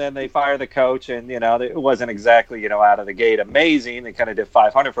 and then they fire the coach, and it wasn't exactly out of the gate amazing. They kind of did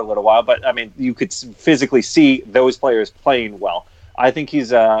 500 for a little while, but I mean, you could physically see those players playing well. I think he's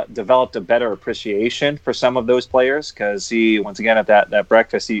developed a better appreciation for some of those players, because he, once again, at that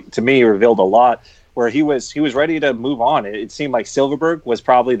breakfast, to me, revealed a lot where he was ready to move on. It seemed like Silverberg was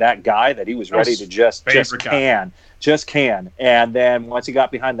probably that guy that he was ready to just can. And then once he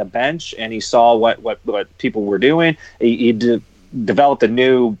got behind the bench and he saw what people were doing, he developed a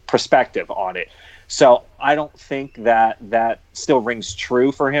new perspective on it. So I don't think that still rings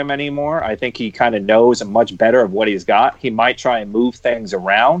true for him anymore. I think he kind of knows much better of what he's got. He might try and move things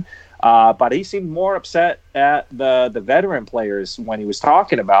around, but he seemed more upset at the veteran players when he was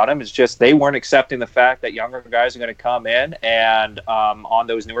talking about them. It's just they weren't accepting the fact that younger guys are going to come in and on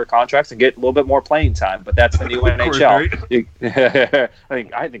those newer contracts and get a little bit more playing time. But that's the new NHL.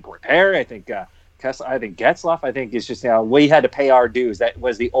 I think Corey Perry, I think Kessler, I think Getzlaf, I think it's just, we had to pay our dues. That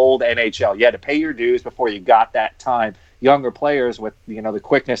was the old NHL. You had to pay your dues before you got that time. Younger players with, the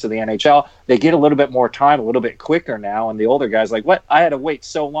quickness of the NHL, they get a little bit more time, a little bit quicker now. And the older guys like, what? I had to wait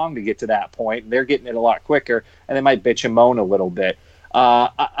so long to get to that point. They're getting it a lot quicker, and they might bitch and moan a little bit.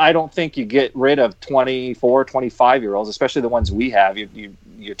 I don't think you get rid of 24, 25-year-olds, especially the ones we have.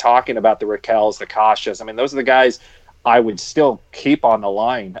 You're talking about the Raquels, the Kashas. I mean, those are the guys I would still keep on the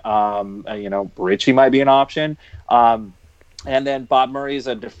line. Richie might be an option. And then Bob Murray's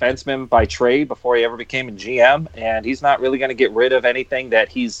a defenseman by trade before he ever became a GM, and he's not really going to get rid of anything that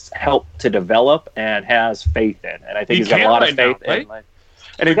he's helped to develop and has faith in. And I think he's got a lot of faith in.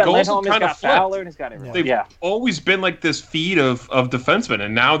 And he's got Lindholm, he's got Fowler, and he's got everyone. They've always been like this feed of defensemen,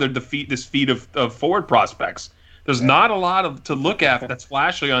 and now they're this feed of forward prospects. There's not a lot to look at that's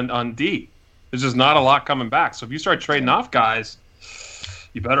flashy on D. There's just not a lot coming back. So if you start trading off guys,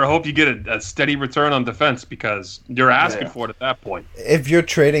 you better hope you get a steady return on defense, because you're asking for it at that point. If you're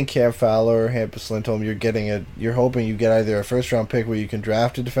trading Cam Fowler or Hampus Lindholm, you're hoping you get either a first-round pick where you can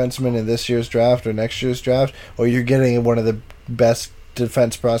draft a defenseman in this year's draft or next year's draft, or you're getting one of the best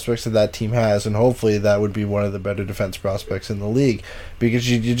defense prospects that team has, and hopefully that would be one of the better defense prospects in the league,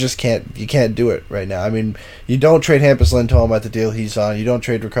 because you just can't do it right now. I mean, you don't trade Hampus Lindholm at the deal he's on. You don't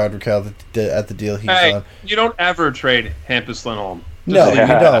trade Rickard Rakell at the deal he's on. You don't ever trade Hampus Lindholm. No, you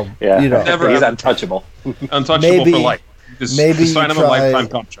don't. You don't. Never, he's untouchable. Untouchable for life. Just sign him a lifetime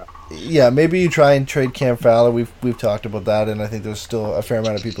contract. Yeah, maybe you try and trade Cam Fowler. We've talked about that, and I think there's still a fair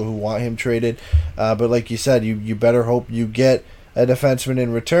amount of people who want him traded. But like you said, you better hope you get a defenseman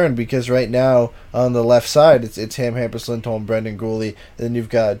in return, because right now on the left side it's him, Hampus Lindholm, Brendan Gooley, and then you've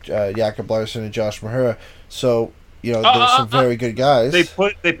got Jakob Larsson and Josh Mahura. So there's some very good guys. They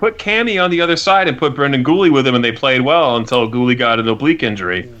put Cammy on the other side and put Brendan Gooley with him, and they played well until Gooley got an oblique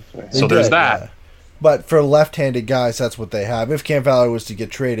injury. So there's that. Yeah. But for left-handed guys, that's what they have. If Cam Fowler was to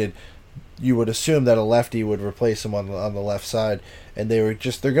get traded, you would assume that a lefty would replace him on the left side, and they're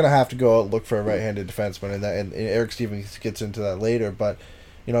going to have to go out and look for a right-handed defenseman, and Eric Stevens gets into that later. But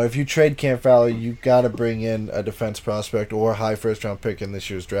if you trade Cam Fowler, you've got to bring in a defense prospect or a high first-round pick in this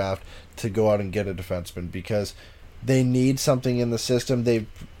year's draft to go out and get a defenseman, because they need something in the system. They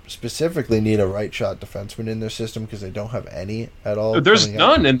specifically need a right shot defenseman in their system, because they don't have any at all. There's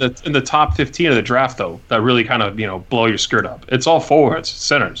none in the top 15 of the draft, though, that really kind of blow your skirt up. It's all forwards,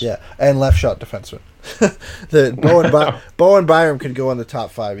 centers. Yeah, and left shot defenseman. Bowen Byram could go in the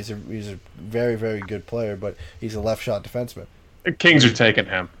top 5. He's a very, very good player, but he's a left shot defenseman. The Kings are taking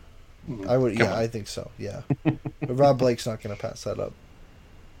him. I think so. Yeah, but Rob Blake's not going to pass that up.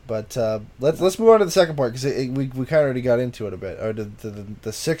 But let's move on to the second point because we kind of already got into it a bit, or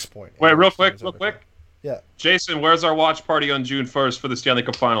the 6 point. Wait, real quick. Yeah, Jason, where's our watch party on June 1st for the Stanley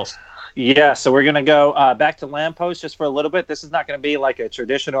Cup Finals? Yeah, so we're going to go back to Lamppost just for a little bit. This is not going to be like a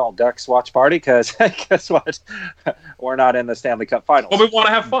traditional Ducks watch party because guess what? We're not in the Stanley Cup Finals. Well, we want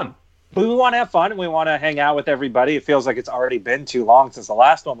to have fun. But we want to have fun and we want to hang out with everybody. It feels like it's already been too long since the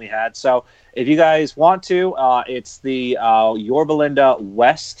last one we had. So if you guys want to, it's the Yorba Linda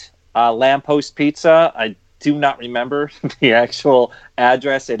West Lamppost Pizza. I do not remember the actual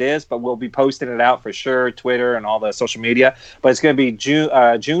address it is, but we'll be posting it out for sure, Twitter and all the social media. But it's going to be June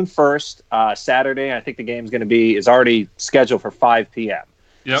 1st, Saturday. I think the game's going to is already scheduled for 5 p.m.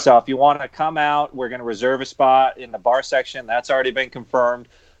 Yep. So if you want to come out, we're going to reserve a spot in the bar section. That's already been confirmed.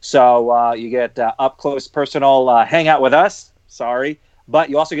 So you get up close, personal hangout with us. Sorry, but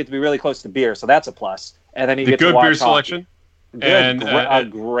you also get to be really close to beer, so that's a plus. And then you get to watch beer selection. Good, a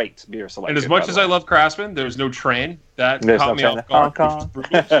great beer selection. And as much as I love Craftsman, there's no train. That caught me off guard.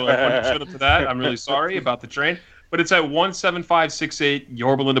 So everyone showed up to that. I'm really sorry about the train. But it's at 17568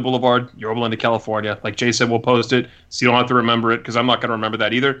 Yorba Linda Boulevard, Yorba Linda, California. Like Jay said, we'll post it, so you don't have to remember it, because I'm not going to remember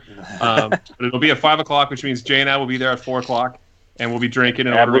that either. But it'll be at 5 o'clock, which means Jay and I will be there at 4 o'clock, and we'll be drinking.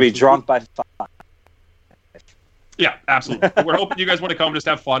 And we'll be drunk by 5. Yeah, absolutely. We're hoping you guys want to come just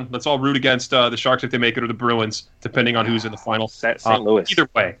have fun. Let's all root against the Sharks if they make it, or the Bruins, depending on who's in the final. St. Louis. Either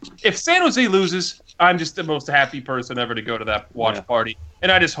way. If San Jose loses, I'm just the most happy person ever to go to that watch party.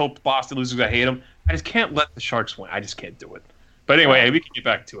 And I just hope Boston loses. I hate them. I just can't let the Sharks win. I just can't do it. But anyway, we can get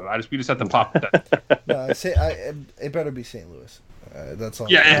back to it. We just have to pop that. No, it better be St. Louis. That's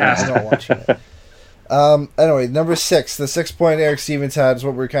all. Yeah, it has I'm not watching it. Anyway, number 6, the 6 point Eric Stevens had is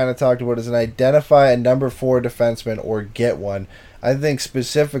what we're kind of talking about, is an identify a number 4 defenseman or get one. I think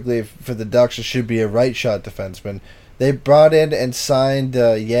specifically for the Ducks, it should be a right shot defenseman. They brought in and signed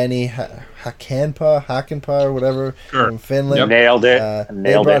Yanni Hakanpää or whatever from Finland. Yep. Nailed it.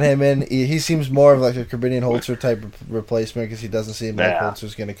 They brought him in. He seems more of like a Corbinian Holzer type of replacement because he doesn't seem like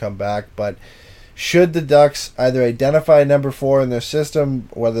Holzer's going to come back. But should the Ducks either identify number 4 in their system,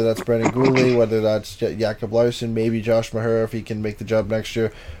 whether that's Brendan Gooley, whether that's Jakob Larsson, maybe Josh Maher if he can make the job next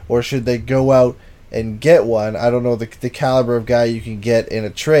year, or should they go out and get one? I don't know the caliber of guy you can get in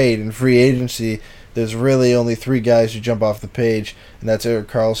a trade. In free agency, there's really only 3 guys who jump off the page, and that's Erik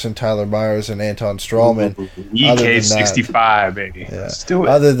Karlsson, Tyler Myers, and Anton Strawman. EK65, baby. Yeah. Let's do it.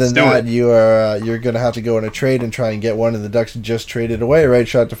 Other than that, you're going to have to go in a trade and try and get one, and the Ducks just traded away right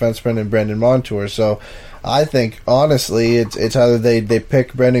shot defenseman and Brendan Montour. So I think, honestly, it's either they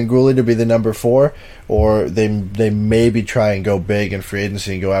pick Brendan Gooley to be the number 4, or they maybe try and go big in free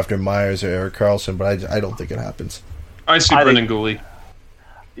agency and go after Myers or Erik Karlsson, but I don't think it happens. I see Brendan Gooley.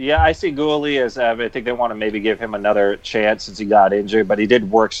 Yeah, I see Gooley as I think they want to maybe give him another chance since he got injured, but he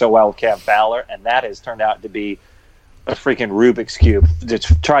did work so well with Cam Fowler, and that has turned out to be a freaking Rubik's Cube to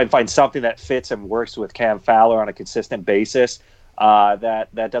try and find something that fits and works with Cam Fowler on a consistent basis.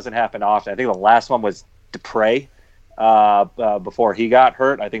 That doesn't happen often. I think the last one was Dupre before he got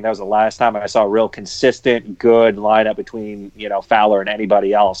hurt. I think that was the last time I saw a real consistent, good lineup between Fowler and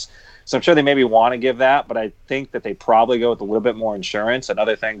anybody else. So I'm sure they maybe want to give that, but I think that they probably go with a little bit more insurance.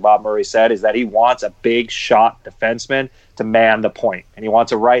 Another thing Bob Murray said is that he wants a big shot defenseman to man the point, and he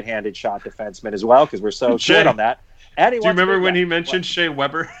wants a right-handed shot defenseman as well because we're so short on that. And do you remember when he mentioned Shea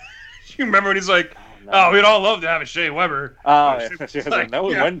Weber? Do you remember when he's like, we'd all love to have a Shea Weber. No shit,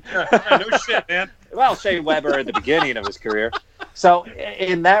 man. Well, Shea Weber at the beginning of his career. So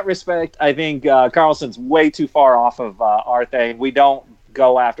in that respect, I think Karlsson's way too far off of our thing. We don't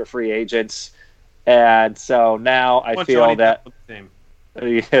go after free agents, and so now I feel that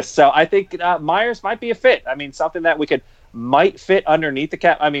so I think Myers might be a fit. I mean, something that might fit underneath the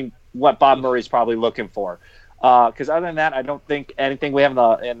cap. I mean, what Bob Murray's probably looking for, because other than that, I don't think anything we have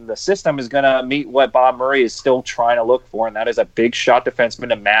in the system is going to meet what Bob Murray is still trying to look for, and that is a big shot defenseman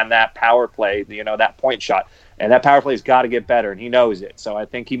to man that power play, that point shot, and that power play's got to get better, and he knows it. So I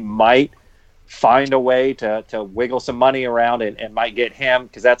think he might find a way to wiggle some money around and might get him,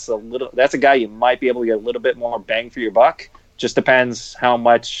 because that's a guy you might be able to get a little bit more bang for your buck. Just depends how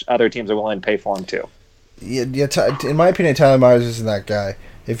much other teams are willing to pay for him too. Yeah. In my opinion, Tyler Myers isn't that guy.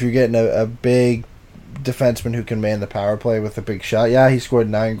 If you're getting a big defenseman who can man the power play with a big shot, he scored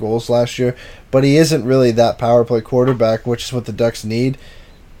 9 goals last year, but he isn't really that power play quarterback, which is what the Ducks need.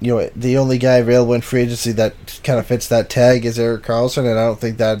 the only guy available in free agency that kind of fits that tag is Erik Karlsson, and I don't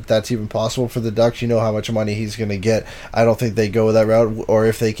think that that's even possible for the Ducks. You know how much money he's going to get. I don't think they go that route, or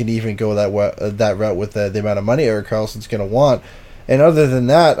if they can even go that route with the amount of money Erik Karlsson's going to want. And other than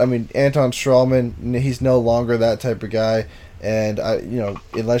that, I mean, Anton Strawman, he's no longer that type of guy, and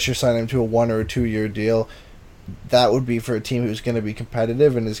unless you're signing him to a 1 or a 2 year deal, that would be for a team who's going to be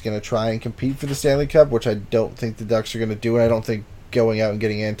competitive and is going to try and compete for the Stanley Cup, which I don't think the Ducks are going to do, and I don't think going out and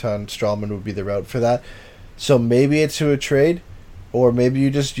getting Anton Strawman would be the route for that. So maybe it's to a trade, or maybe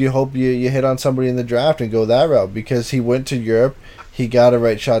you hope you hit on somebody in the draft and go that route, because he went to Europe, he got a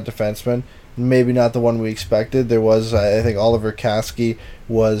right shot defenseman, maybe not the one we expected. There was, I think Oliver Kaski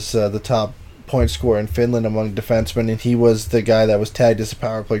was the top point scorer in Finland among defensemen, and he was the guy that was tagged as a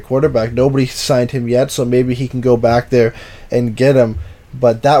power play quarterback. Nobody signed him yet, so maybe he can go back there and get him,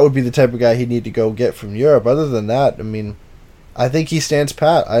 but that would be the type of guy he'd need to go get from Europe. Other than that, I mean, I think he stands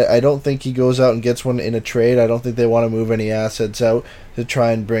pat. I don't think he goes out and gets one in a trade. I don't think they want to move any assets out to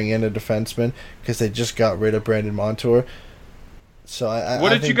try and bring in a defenseman, because they just got rid of Brandon Montour. So what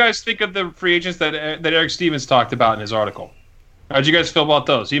did you guys think of the free agents that Eric Stevens talked about in his article? How did you guys feel about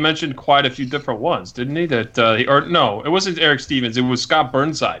those? He mentioned quite a few different ones, didn't he? No, it wasn't Eric Stevens. It was Scott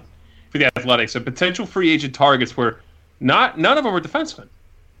Burnside for the Athletics. And potential free agent targets were none of them were defensemen.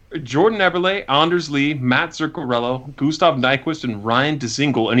 Jordan Eberle, Anders Lee, Matt Zuccarello, Gustav Nyquist, and Ryan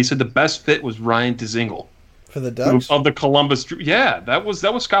Dzingel. And he said the best fit was Ryan Dzingel for the Ducks of the Columbus. Yeah, that was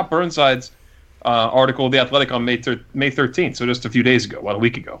Scott Burnside's article of the Athletic on May 13th. So just a few days ago, a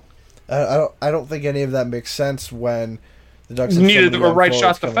week ago. I don't think any of that makes sense when the Ducks needed a right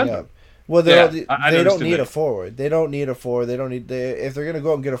shot defender. Well, they don't need a forward. They don't need a forward. If they're going to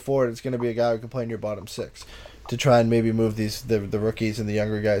go out and get a forward, it's going to be a guy who can play in your bottom six to try and maybe move the rookies and the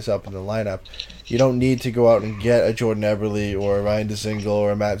younger guys up in the lineup. You don't need to go out and get a Jordan Eberle or a Ryan Dzingel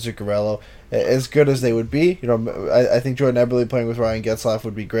or a Matt Zuccarello. As good as they would be, I think Jordan Eberle playing with Ryan Getzlaf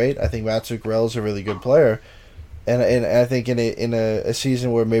would be great. I think Matt Zuccarello is a really good player, and I think in a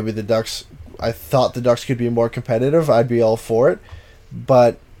season where maybe I thought the Ducks could be more competitive, I'd be all for it.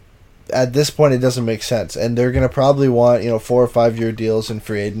 But at this point, it doesn't make sense, and they're going to probably want 4 or 5 year deals in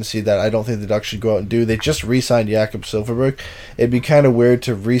free agency that I don't think the Ducks should go out and do. They just re-signed Jakob Silfverberg. It'd be kind of weird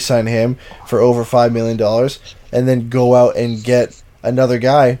to re-sign him for over $5 million and then go out and get another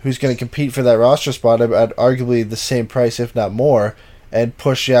guy who's going to compete for that roster spot at arguably the same price, if not more, and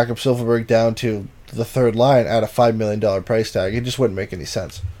push Jakob Silfverberg down to the third line at a $5 million price tag. It just wouldn't make any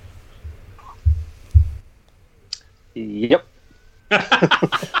sense. Yep.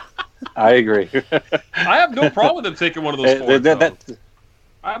 I agree. I have no problem with them taking one of those forwards.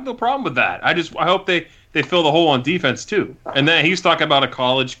 I have no problem with that. I hope they fill the hole on defense too. And then he's talking about a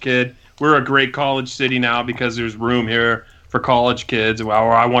college kid. We're a great college city now because there's room here for college kids. Or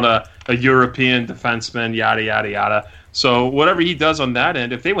I want a European defenseman, yada, yada, yada. So whatever he does on that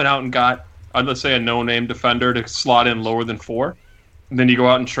end, if they went out and got, let's say, a no-name defender to slot in lower than 4, and then you go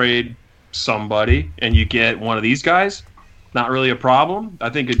out and trade somebody and you get one of these guys, not really a problem. I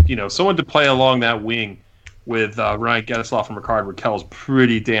think someone to play along that wing with Ryan Getzlaf and Rickard Rakell is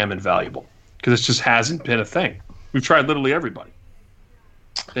pretty damn invaluable, because it just hasn't been a thing. We've tried literally everybody.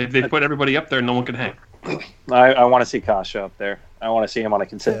 They put everybody up there and no one can hang. I want to see Kasha up there. I want to see him on a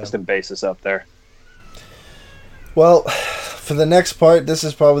consistent basis up there. Well, for the next part, this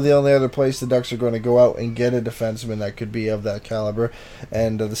is probably the only other place the Ducks are going to go out and get a defenseman that could be of that caliber.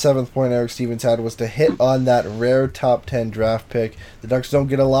 And the 7th point Eric Stevens had was to hit on that rare top 10 draft pick. The Ducks don't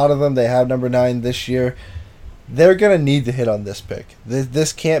get a lot of them. They have number 9 this year. They're going to need to hit on this pick.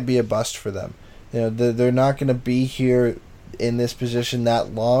 This can't be a bust for them. They're not going to be here in this position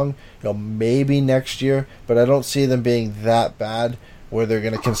that long. Maybe next year, but I don't see them being that bad where they're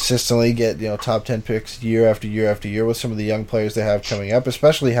going to consistently get top 10 picks year after year after year with some of the young players they have coming up,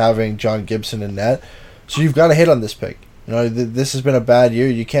 especially having John Gibson in net. So you've got to hit on this pick. This has been a bad year.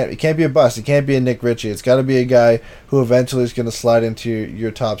 It can't be a bust. It can't be a Nick Ritchie. It's got to be a guy who eventually is going to slide into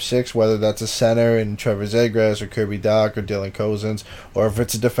your top 6, whether that's a center in Trevor Zegras or Kirby Dach or Dylan Cozens, or if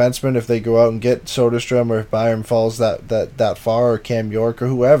it's a defenseman, if they go out and get Soderstrom, or if Byron falls that far, or Cam York or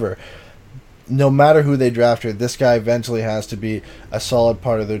whoever. No matter who they draft here, this guy eventually has to be a solid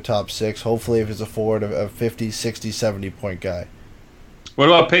part of their top 6. Hopefully, if he's a forward, a 50, 60, 70-point guy. What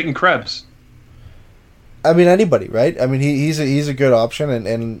about Peyton Krebs? I mean, anybody, right? I mean, he's a good option,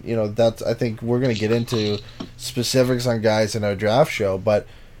 and that's, I think we're going to get into specifics on guys in our draft show. But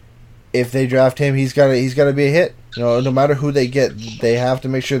if they draft him, he's got to be a hit. No matter who they get, they have to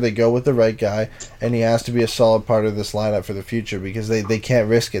make sure they go with the right guy, and he has to be a solid part of this lineup for the future because they can't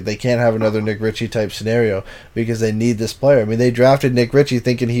risk it. They can't have another Nick Ritchie type scenario because they need this player. I mean, they drafted Nick Ritchie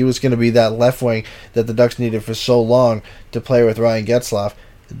thinking he was going to be that left wing that the Ducks needed for so long to play with Ryan Getzlaf.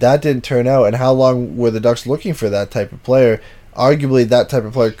 That didn't turn out, and how long were the Ducks looking for that type of player? Arguably, that type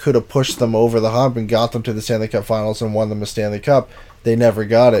of player could have pushed them over the hump and got them to the Stanley Cup Finals and won them a Stanley Cup. They never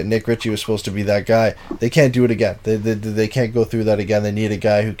got it. Nick Ritchie was supposed to be that guy. They can't do it again. They can't go through that again. They need a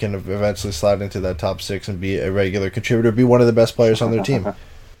guy who can eventually slide into that top six and be a regular contributor, be one of the best players on their team.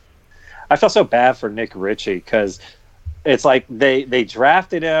 I felt so bad for Nick Ritchie because it's like they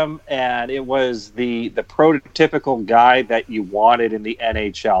drafted him, and it was the prototypical guy that you wanted in the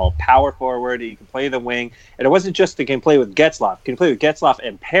NHL. Power forward, he can play the wing. And it wasn't just he can play with Getzlaf. He can play with Getzlaf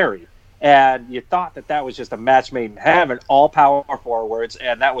and Perry. And you thought that was just a match made in heaven, all power forwards.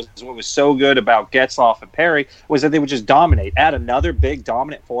 And that was what was so good about Getzlaf and Perry, was that they would just dominate. Add another big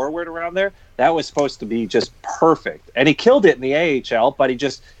dominant forward around there. That was supposed to be just perfect. And he killed it in the AHL, but it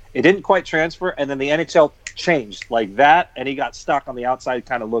didn't quite transfer. And then the NHL changed like that, and he got stuck on the outside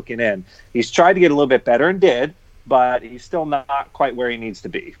kind of looking in. He's tried to get a little bit better and did, but he's still not quite where he needs to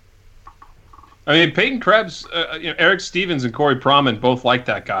be. I mean, Peyton Krebs, Eric Stevens and Corey Proman both like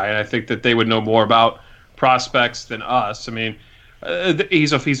that guy, and I think that they would know more about prospects than us. I mean,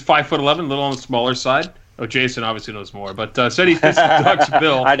 he's 5'11", a little on the smaller side. Oh, Jason obviously knows more, but said he fits the Ducks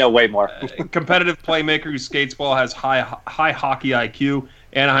bill. I know way more. Competitive playmaker who skates well, has high hockey IQ.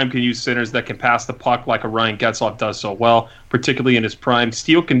 Anaheim can use centers that can pass the puck like a Ryan Getzlaf does so well, particularly in his prime.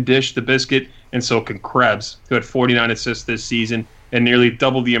 Steele can dish the biscuit, and so can Krebs, who had 49 assists this season and nearly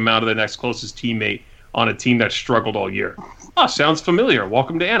double the amount of the next closest teammate on a team that struggled all year. Oh, sounds familiar.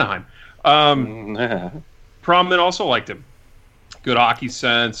 Welcome to Anaheim. Proman also liked him. Good hockey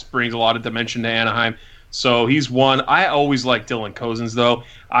sense, brings a lot of dimension to Anaheim. So he's one. I always like Dylan Cozens, though.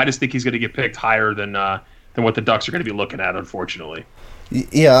 I just think he's going to get picked higher than what the Ducks are going to be looking at, unfortunately.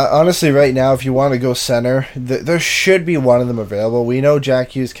 Yeah, honestly, right now, if you want to go center, there should be one of them available. We know Jack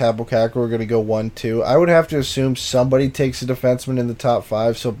Hughes, Kaapo Kakko are going to go 1-2. I would have to assume somebody takes a defenseman in the top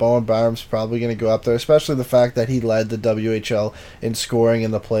 5, so Bowen Byram's probably going to go up there, especially the fact that he led the WHL in scoring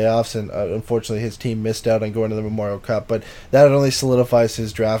in the playoffs, and unfortunately his team missed out on going to the Memorial Cup, but that only solidifies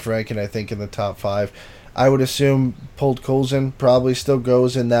his draft ranking, I think, in the top 5. I would assume Podkolzin probably still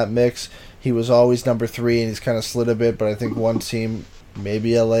goes in that mix. He was always number 3, and he's kind of slid a bit, but I think one team,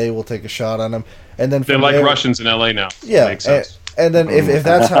 maybe LA, will take a shot on him. And then they like there, Russians in LA now. Yeah, makes sense. And then if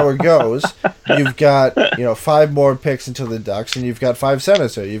that's how it goes, you've got 5 more picks into the Ducks, and you've got 5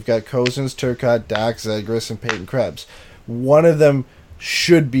 centers there. You've got Cozens, Turcotte, Dax, Zegras, and Peyton Krebs. One of them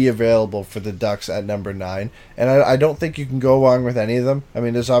should be available for the Ducks at number 9, and I don't think you can go wrong with any of them. I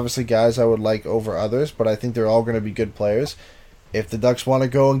mean, there's obviously guys I would like over others, but I think they're all going to be good players. If the Ducks want to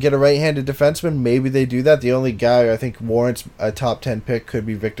go and get a right-handed defenseman, maybe they do that. The only guy I think warrants a top 10 pick could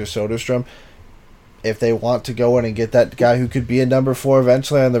be Victor Soderstrom. If they want to go in and get that guy who could be a number 4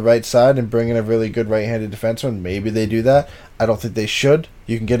 eventually on the right side and bring in a really good right-handed defenseman, maybe they do that. I don't think they should.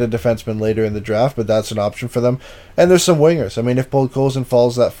 You can get a defenseman later in the draft, but that's an option for them. And there's some wingers. I mean, if Podkolzin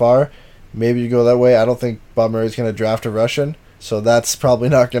falls that far, maybe you go that way. I don't think Bob Murray's going to draft a Russian, so that's probably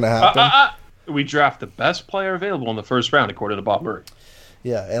not going to happen. We draft the best player available in the first round, according to Bob Murray.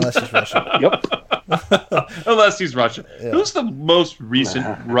 Yeah, unless he's Russian. Yep. Unless he's Russian. Yeah. Who's the most recent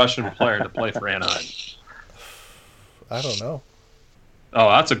Russian player to play for Anaheim? I don't know. Oh,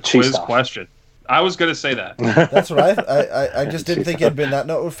 that's a quiz question. I was going to say that. That's what I just didn't think it had been that.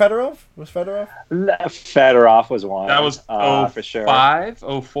 No, Fedorov? Was Fedorov? Fedorov was one. That was for sure. 05,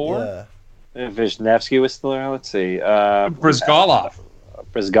 04? Yeah. Vishnevsky was still there. Let's see. Brizgalov.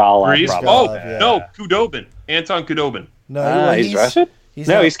 Brizgalov. Yeah. No, Kudobin. Anton Kudobin. No, he's Russian? He's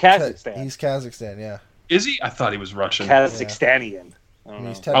Kazakhstan. He's Kazakhstan, yeah. Is he? I thought he was Russian. Kazakhstanian.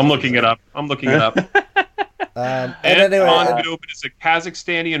 Yeah. I'm looking it up. And Anton anyway, Kudobin is a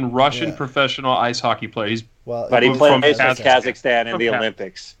Kazakhstanian Russian professional ice hockey player. But he played for Kazakhstan in the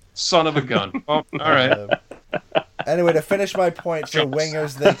Olympics. Son of a gun. Oh, all right. Anyway, to finish my point for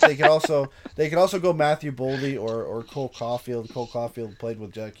wingers, they could also go Matthew Boldy or Cole Caulfield. Cole Caulfield played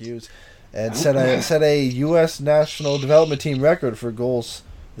with Jack Hughes and set a U.S. national development team record for goals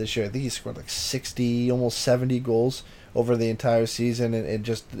this year. I think he scored like 60, almost 70 goals over the entire season, and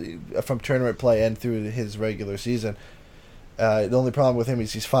just from tournament play and through his regular season. The only problem with him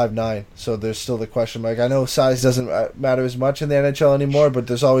is he's 5'9", so there's still the question mark. I know size doesn't matter as much in the NHL anymore, but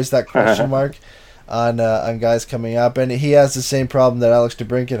there's always that question mark on guys coming up, and he has the same problem that Alex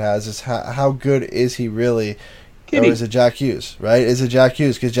DeBrincat has: is how good is he really? Or is it Jack Hughes, right? Is it Jack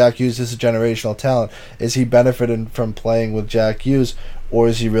Hughes? Because Jack Hughes is a generational talent. Is he benefiting from playing with Jack Hughes, or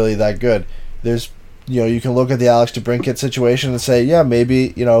is he really that good? You can look at the Alex DeBrincat situation and say, yeah, maybe,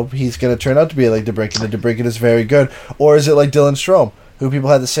 he's going to turn out to be like DeBrincat, and DeBrincat is very good. Or is it like Dylan Strome, who people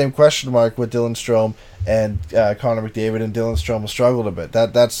had the same question mark with Dylan Strome and Connor McDavid, and Dylan Strome struggled a bit.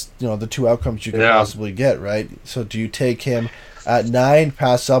 That's the two outcomes you can possibly get, right? So do you take him at 9,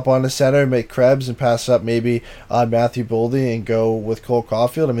 pass up on the center, make Krebs, and pass up maybe on Matthew Boldy and go with Cole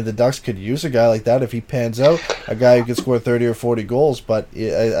Caulfield? I mean, the Ducks could use a guy like that if he pans out, a guy who could score 30 or 40 goals, but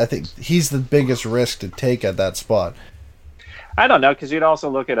I think he's the biggest risk to take at that spot. I don't know, because you'd also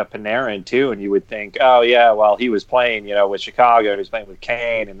look at a Panarin, too, and you would think, oh, yeah, well, he was playing, with Chicago, and he was playing with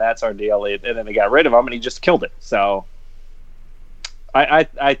Kane, and that's our deal, and then they got rid of him, and he just killed it. So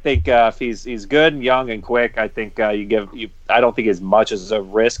I think if he's good and young and quick, I think I don't think as much as a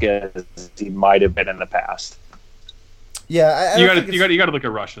risk as he might have been in the past. Yeah, you got to look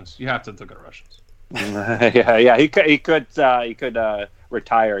at Russians. You have to look at Russians. yeah, he could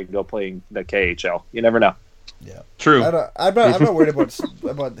retire and go play in the KHL. You never know. Yeah, true. I'm not worried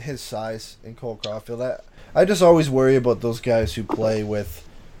about his size in Cole Caulfield. I just always worry about those guys who play with,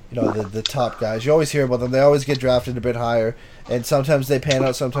 the top guys. You always hear about them. They always get drafted a bit higher, and sometimes they pan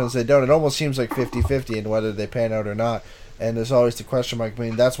out, sometimes they don't. It almost seems like 50-50 in whether they pan out or not. And there's always the question mark. I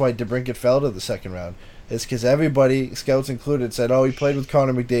mean, that's why DeBrincat fell to the second round. It's because everybody, scouts included, said, "Oh, he played with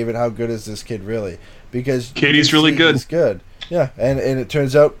Connor McDavid. How good is this kid really?" Because Katie's really good. He's good. Yeah, and it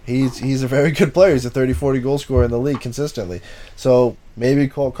turns out he's a very good player. He's a 30-40 goal scorer in the league consistently. So maybe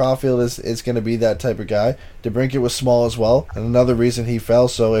Cole Caulfield is going to be that type of guy. DeBrincat was small as well, and another reason he fell.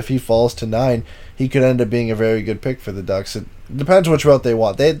 So if he falls to 9, he could end up being a very good pick for the Ducks. It depends which route they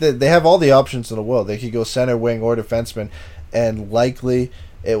want. They have all the options in the world. They could go center, wing, or defenseman, and likely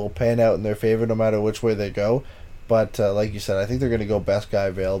it will pan out in their favor no matter which way they go. But like you said, I think they're going to go best guy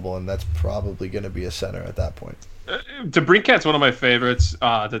available, and that's probably going to be a center at that point. DeBrincat's one of my favorites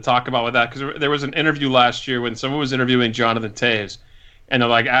to talk about with that, because there was an interview last year when someone was interviewing Jonathan Toews, and they're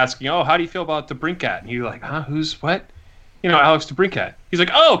like asking, "Oh, how do you feel about DeBrincat?" And you're like, "Huh? Who's what?" Alex DeBrincat. He's like,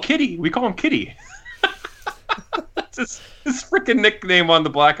 "Oh, Kitty. We call him Kitty." His freaking nickname on the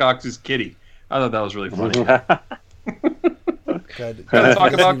Blackhawks is Kitty. I thought that was really funny. Gotta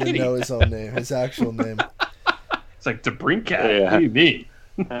talk about Kitty. Know his own name, his actual name. It's like DeBrincat. Yeah. What do you mean?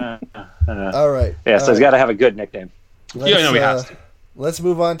 All right. Yeah, so he's got to have a good nickname. He has to. Let's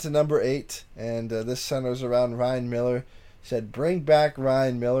move on to number 8, and this centers around Ryan Miller. Said, bring back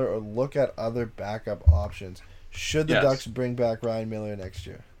Ryan Miller or look at other backup options. Should the Ducks bring back Ryan Miller next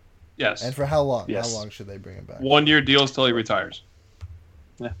year? Yes. And for how long? Yes. How long should they bring him back? 1-year deals till he retires.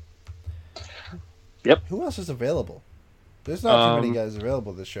 Yeah. Yep. Who else is available? There's not too many guys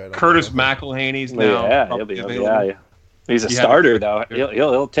available this year. Curtis McElhaney's now. Yeah, he'll be available. Yeah. He's a starter, though.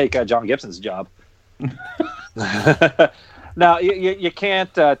 He'll take John Gibson's job. Now, you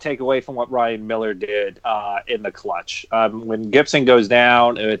can't take away from what Ryan Miller did in the clutch. When Gibson goes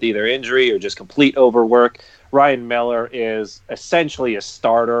down with either injury or just complete overwork, Ryan Miller is essentially a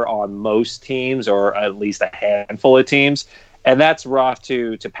starter on most teams, or at least a handful of teams, and that's rough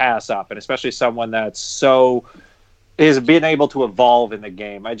to pass up, and especially someone that's is being able to evolve in the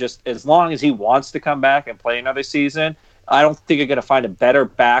game. As long as he wants to come back and play another season, I don't think you're going to find a better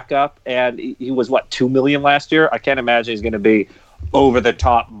backup. And he was, $2 million last year? I can't imagine he's going to be over the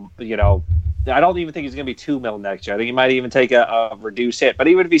top, I don't even think he's going to be $2 million next year. I think he might even take a reduced hit. But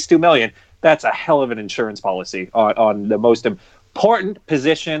even if he's $2 million, that's a hell of an insurance policy on the most important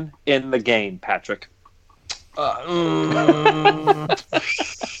position in the game, Patrick. I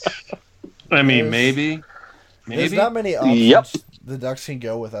mean, maybe. There's not many options the Ducks can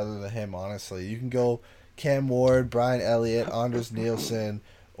go with other than him, honestly. You can go Cam Ward, Brian Elliott, Anders Nielsen,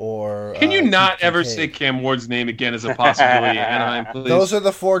 or... Can you not ever say Cam Ward's name again as a possibility, Anaheim, please? Those are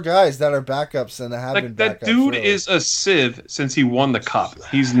the 4 guys that are backups and have been backups. That dude is a sieve since he won the cup.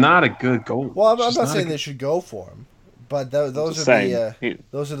 He's not a good goalie. Well, I'm not saying they should go for him, but those are the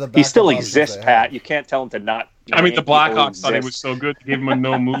backup he still exists, Pat. You can't tell him to not... I mean, the Blackhawks thought he was so good to give him a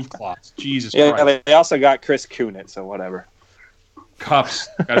no-move clause. Jesus Christ. Yeah, they also got Chris Kunitz, so whatever. Cups.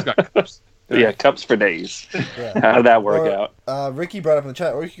 Guys got cups. Yeah, cups for days. Yeah. How did that work out? Ricky brought up in the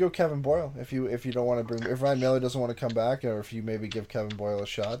chat, or you could go Kevin Boyle if you don't want to bring... If Ryan Miller doesn't want to come back, or if you maybe give Kevin Boyle a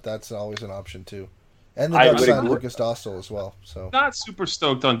shot, that's always an option, too. And the Ducks signed Lucas Dostal as well. So not super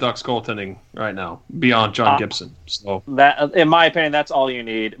stoked on Ducks goaltending right now, beyond John Gibson. So that, in my opinion, that's all you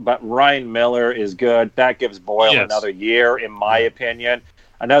need. But Ryan Miller is good. That gives Boyle another year, in my opinion.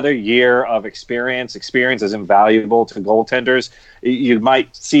 another year of experience. Experience is invaluable to goaltenders. You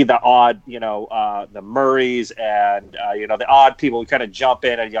might see the odd, the Murrays and, the odd people who kind of jump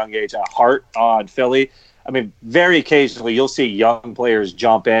in at a young age. Hart on Philly. I mean, very occasionally you'll see young players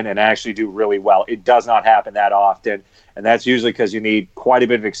jump in and actually do really well. It does not happen that often. And that's usually because you need quite a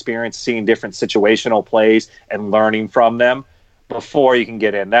bit of experience seeing different situational plays and learning from them before you can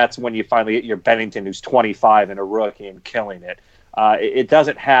get in. That's when you finally get your Bennington, who's 25 and a rookie and killing it. It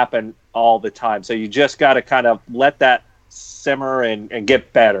doesn't happen all the time. So you just got to kind of let that simmer and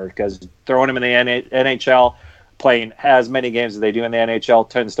get better, because throwing him in the NHL, playing as many games as they do in the NHL,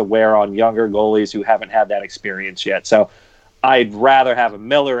 tends to wear on younger goalies who haven't had that experience yet. So I'd rather have a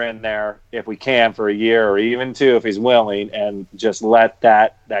Miller in there if we can for a year or even two if he's willing, and just let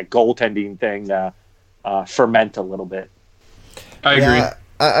that goaltending thing ferment a little bit. I agree. Yeah,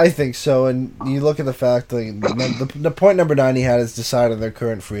 I think so. And you look at the fact that the point number 9 he had is decide on their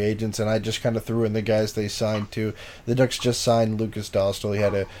current free agents, and I just kind of threw in the guys they signed too. The Ducks just signed Lucas Dostal. He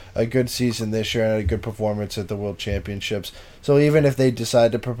had a good season this year and a good performance at the World Championships. So even if they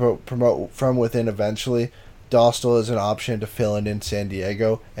decide to promote from within eventually, Dostal is an option to fill in San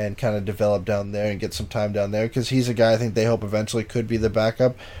Diego and kind of develop down there and get some time down there, because he's a guy I think they hope eventually could be the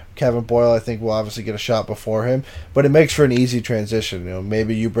backup. Kevin Boyle, I think, will obviously get a shot before him, but it makes for an easy transition.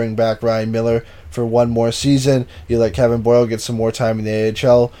 Maybe you bring back Ryan Miller for one more season. You let Kevin Boyle get some more time in the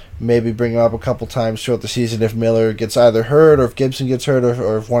AHL. Maybe bring him up a couple times throughout the season if Miller gets either hurt or if Gibson gets hurt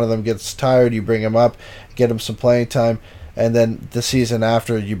or if one of them gets tired. You bring him up, get him some playing time. And then the season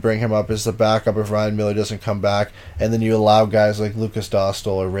after, you bring him up as the backup if Ryan Miller doesn't come back, and then you allow guys like Lucas Dostal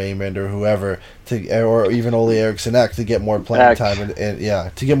or Raymond or whoever or even Ole Eriksson Ek to get more playing time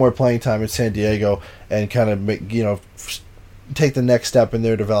to get more playing time in San Diego and kind of take the next step in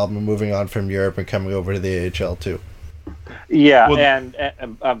their development, moving on from Europe and coming over to the AHL too. Yeah, and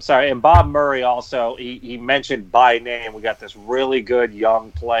I'm sorry, and Bob Murray also he mentioned by name. We got this really good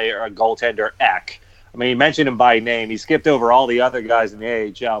young player, a goaltender, Ek. I mean, he mentioned him by name. He skipped over all the other guys in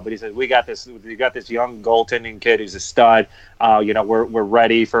the AHL, but he said, we got this young goaltending kid who's a stud. We're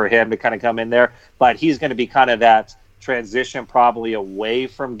ready for him to kind of come in there. But he's going to be kind of that transition probably away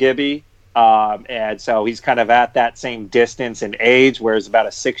from Gibby. And so he's kind of at that same distance in age, where it's about a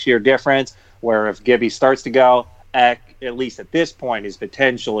 6-year difference, where if Gibby starts to go, at least at this point, his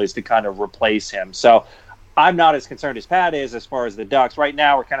potential is to kind of replace him. So I'm not as concerned as Pat is as far as the Ducks. Right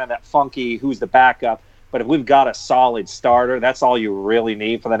now, we're kind of that funky who's the backup. But if we've got a solid starter, that's all you really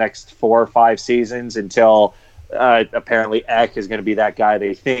need for the next 4 or 5 seasons until apparently Ek is going to be that guy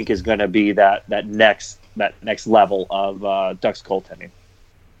they think is going to be that next level of Ducks goaltending.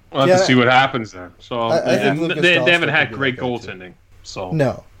 We'll have to see what happens there. So I think they haven't had great goaltending. So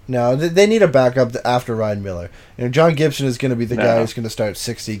No, they need a backup after Ryan Miller. John Gibson is going to be the guy who's going to start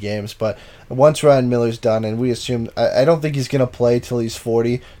 60 games, but once Ryan Miller's done, and we assume, I don't think he's going to play till he's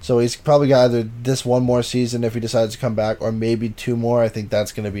 40, so he's probably got either this one more season if he decides to come back, or maybe 2 more. I think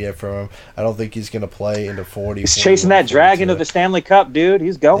that's going to be it for him. I don't think he's going to play into 40. He's chasing that dragon to the Stanley Cup, dude.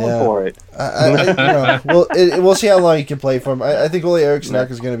 He's going for it. We'll see how long he can play for him. I think Ole Eriksson Ek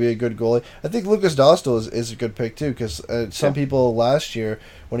is going to be a good goalie. I think Lucas Dostal is a good pick, too, because some people last year,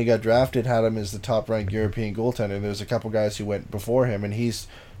 when he got drafted, had him as the top-ranked European goaltender. There's a couple guys who went before him, and he's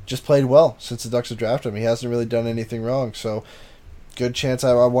just played well since the Ducks have drafted him. He hasn't really done anything wrong, so good chance.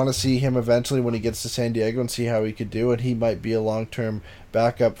 I want to see him eventually when he gets to San Diego and see how he could do, and he might be a long-term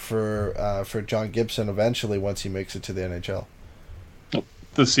backup for John Gibson eventually once he makes it to the NHL.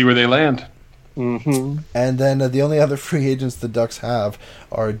 To see where they land. Mm-hmm. And then the only other free agents the Ducks have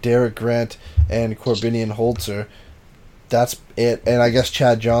are Derek Grant and Corbinian Holzer. That's it, and I guess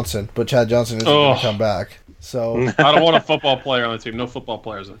Chad Johnson, but Chad Johnson isn't going to come back. So I don't want a football player on the team. No football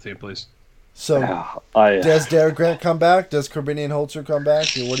players on the team, please. So does Derek Grant come back? Does Corbinian Holzer come back?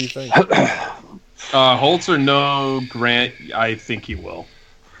 What do you think? Holzer, no. Grant, I think he will.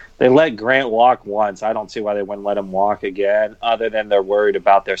 They let Grant walk once. I don't see why they wouldn't let him walk again, other than they're worried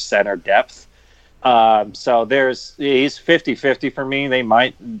about their center depth. So he's 50-50 for me. They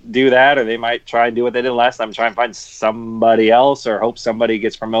might do that, or they might try and do what they did last time, try and find somebody else, or hope somebody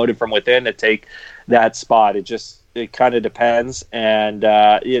gets promoted from within to take that spot. It kind of depends. And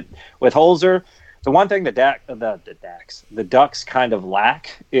with Holzer, the one thing the Ducks kind of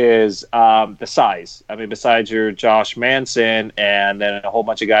lack is the size. I mean, besides your Josh Manson and then a whole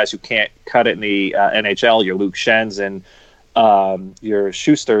bunch of guys who can't cut it in the NHL, your Luke Schenns and your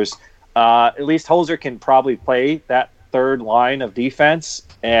Schusters. At least Holzer can probably play that third line of defense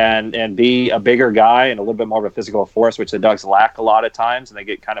and be a bigger guy and a little bit more of a physical force, which the Ducks lack a lot of times, and they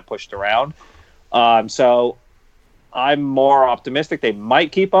get kind of pushed around. So I'm more optimistic they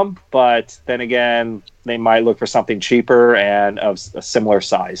might keep him, but then again, they might look for something cheaper and of a similar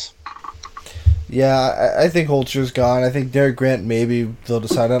size. Yeah, I think Holcher's gone. I think Derek Grant maybe they'll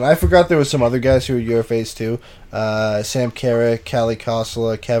decide on. I forgot there was some other guys who were UFAs too. Sam Carrick, Callie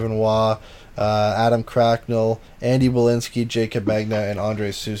Kosela, Kevin Waugh, Adam Cracknell, Andy Walensky, Jacob Magna, and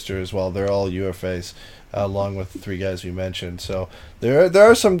Andre Suster as well. They're all UFAs, along with the three guys we mentioned. So there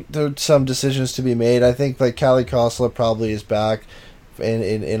are some decisions to be made. I think like Callie Kosela probably is back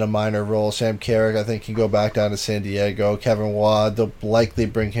in a minor role. Sam Carrick, I think, can go back down to San Diego. Kevin Waugh, they'll likely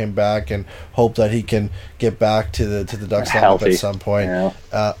bring him back and hope that he can get back to the Ducks lineup at some point.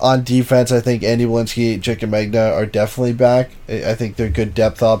 Yeah. On defense, I think Andy Walensky, Jacob Magna are definitely back. I think they're good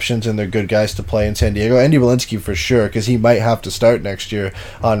depth options and they're good guys to play in San Diego. Andy Walensky for sure, because he might have to start next year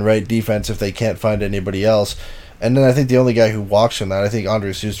on right defense if they can't find anybody else. And then I think the only guy who walks from that, I think Andre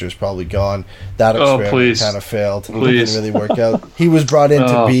Suster is probably gone. That experiment kind of failed. It didn't really work out. He was brought in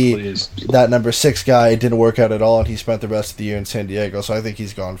to be that number 6 guy. It didn't work out at all, and he spent the rest of the year in San Diego. So I think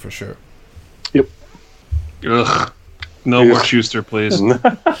he's gone for sure. Yep. Ugh. No more Schuster, please.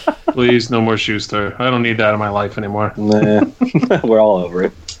 Please, no more Schuster. I don't need that in my life anymore. Nah. We're all over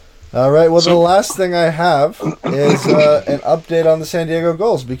it. All right. Well, the last thing I have is an update on the San Diego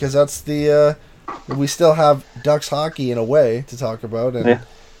Gulls, because that's the... we still have Ducks hockey in a way to talk about, and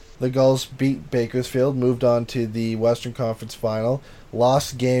the Gulls beat Bakersfield, moved on to the Western Conference Final,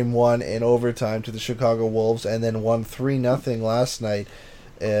 lost Game 1 in overtime to the Chicago Wolves, and then won 3-0 last night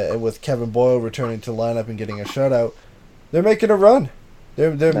with Kevin Boyle returning to lineup and getting a shutout. They're making a run.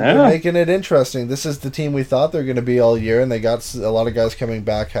 They're making it interesting. This is the team we thought they were going to be all year, and they got a lot of guys coming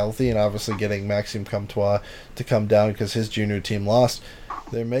back healthy, and obviously getting Maxime Comtois to come down because his junior team lost.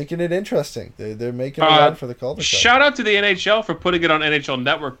 They're making it interesting. They're making a run for the Calder Cup. Shout out to the NHL for putting it on NHL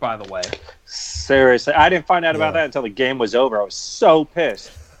Network, by the way. Seriously, I didn't find out about that until the game was over. I was so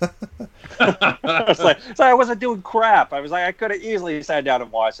pissed. I was like, I wasn't doing crap. I was like, I could have easily sat down and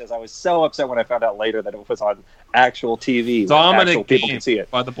watched this. I was so upset when I found out later that it was on actual TV. Dominant people can see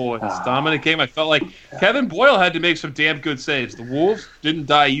it by the boys. Dominant game. I felt like Kevin Boyle had to make some damn good saves. The Wolves didn't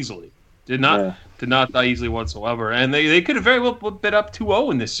die easily. Did not die easily whatsoever. And they could have very well been up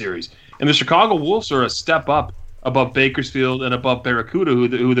 2-0 in this series. And the Chicago Wolves are a step up above Bakersfield and above Barracuda,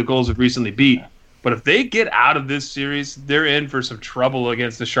 who the Gulls have recently beat. But if they get out of this series, they're in for some trouble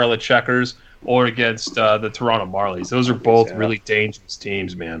against the Charlotte Checkers or against the Toronto Marlies. Those are both really dangerous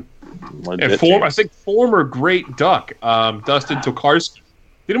teams, man. And I think former great Duck, Dustin Tokarski.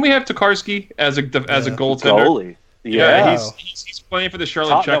 Didn't we have Tokarski as a goaltender? Goalie. Yeah, he's playing for the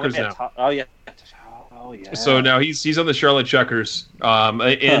Charlotte Checkers now. Oh yeah. So now he's on the Charlotte Checkers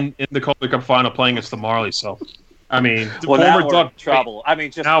in the Calder Cup final playing against the Marlies. So, I mean, now we're in trouble. I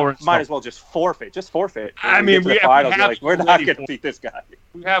mean, might as well just forfeit. Just forfeit. I mean, we're not going to beat this guy.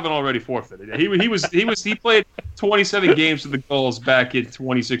 We haven't already forfeited. He played 27 games for the Gulls back in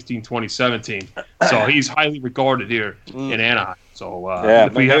 2016-2017. So he's highly regarded here in Anaheim. So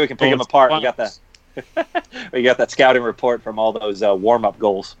maybe we can pick him apart. We got that scouting report from all those warm-up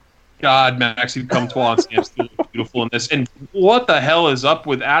goals. God, Maxime Comtois and Sam Steele look beautiful in this. And what the hell is up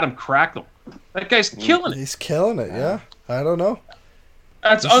with Adam Cracknell? That guy's killing it. He's killing it, yeah. I don't know.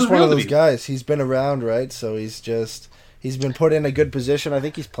 That's unreal. He's one of those guys. He's been around, right? So he's been put in a good position. I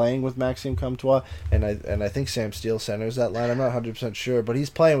think he's playing with Maxime Comtois, and I think Sam Steele centers that line. I'm not 100% sure, but he's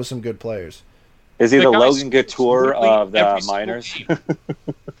playing with some good players. Is he the Logan Couture of the minors?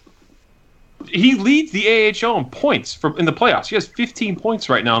 He leads the AHL in points in the playoffs. He has 15 points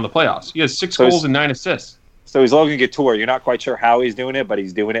right now in the playoffs. He has 6 goals and 9 assists. So he's Logan Couture. You're not quite sure how he's doing it, but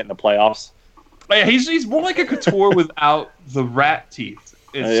he's doing it in the playoffs. Yeah, he's more like a Couture without the rat teeth.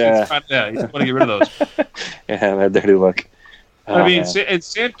 It's kind of, he's want to get rid of those. Yeah, that dirty look. I mean, and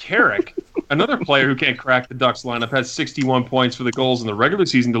Sam Carrick, another player who can't crack the Ducks lineup, has 61 points for the Gulls in the regular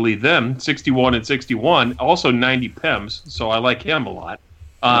season to lead them, 61 and 61, also 90 PEMs, so I like him a lot.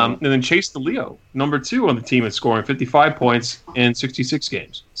 And then Chase DeLeo, number 2 on the team, is scoring 55 points in 66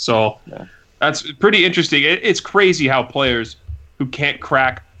 games. So that's pretty interesting. It's crazy how players who can't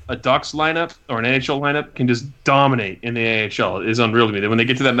crack a Ducks lineup or an NHL lineup can just dominate in the AHL. It is unreal to me. When they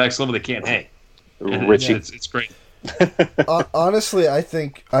get to that next level, they can't hang. Richie. It's great. Honestly, I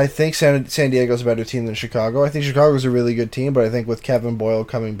think San Diego's a better team than Chicago. I think Chicago's a really good team, but I think with Kevin Boyle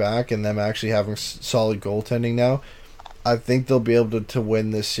coming back and them actually having solid goaltending now, I think they'll be able to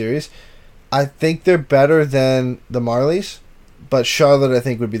win this series. I think they're better than the Marlies, but Charlotte I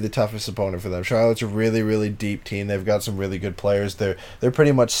think would be the toughest opponent for them. Charlotte's a really, really deep team. They've got some really good players. They're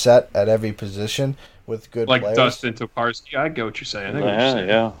pretty much set at every position, with good like players. Dustin Tokarski. I get what you're saying. I get what you're saying.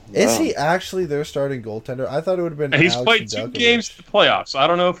 Yeah. Is he actually their starting goaltender? I thought it would have been. He's Alex played 2 Nedeljkovic. games in the playoffs. I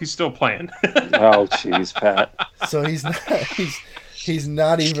don't know if he's still playing. Oh, jeez, Pat. So he's not. He's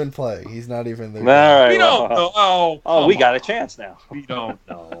not even playing. He's not even there. All right. We don't know. Oh, we got a chance now. We don't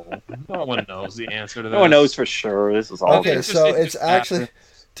know. No one knows the answer to that. No one knows for sure. This is all. Okay, It's so just- it's actually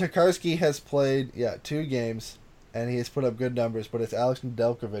Tokarski has played 2 games, and he has put up good numbers. But it's Alex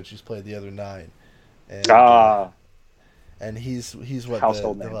Nedeljkovic who's played the other 9, and he's what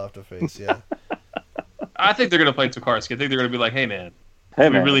Household they'll name. have to face. Yeah, I think they're going to play Tokarski. I think they're going to be like, hey, man, Hey,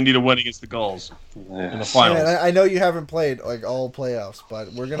 we man. really need a win against the Gulls in the and finals. I know you haven't played like all playoffs,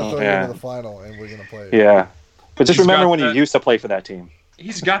 but we're gonna throw you Yeah. into the final, and we're gonna play. Yeah. But just He's remember got when you that- used to play for that team.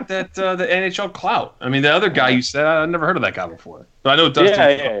 He's got that the NHL clout. I mean, the other guy you said, I never heard of that guy before. But I know Dustin.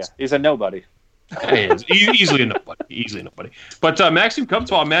 Yeah. He's a nobody. He is. Easily a nobody. Easily a nobody. But Maxime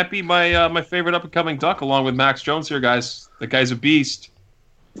Comtois might be my favorite up-and-coming Duck, along with Max Jones here, guys. The guy's a beast.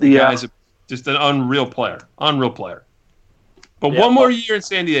 Yeah. Guy's just an unreal player. Unreal player. But Yeah, one more year in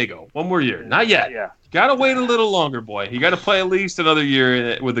San Diego. One more year. Not yet. Yeah. You got to wait a little longer, boy. You got to play at least another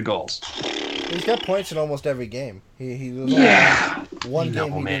year with the Gulls. He's got points in almost every game. He was Yeah. one No,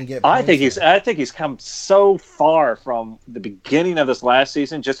 game he man. didn't get. I points think in. he's come so far from the beginning of this last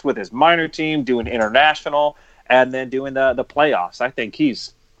season, just with his minor team doing international and then doing the playoffs. I think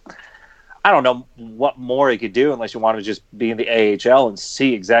I don't know what more he could do unless you want to just be in the AHL and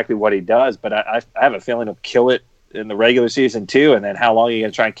see exactly what he does. But I have a feeling he'll kill it in the regular season too. And then how long are you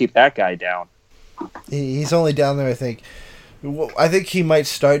going to try and keep that guy down? He's only down there. I think he might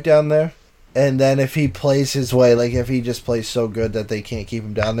start down there, and then if he plays his way, like if he just plays so good that they can't keep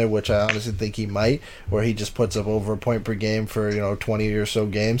him down there, which I honestly think he might, where he just puts up over a point per game for 20 or so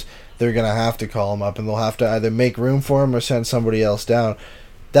games, they're gonna have to call him up, and they'll have to either make room for him or send somebody else down.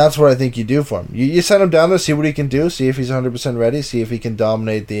 That's what I think you do for him. You send him down there, see what he can do, see if he's 100% ready, see if he can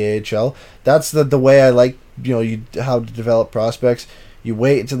dominate the AHL. That's the way I like how to develop prospects. You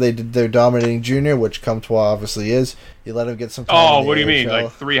wait until they're dominating junior, which Comtois obviously is. You let him get some time. Oh, in the what do you mean? AHL.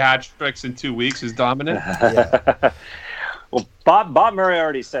 Like 3 hat tricks in 2 weeks is dominant? Yeah. Well, Bob Murray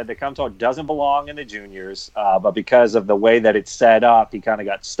already said that Comtois doesn't belong in the juniors, but because of the way that it's set up, he kind of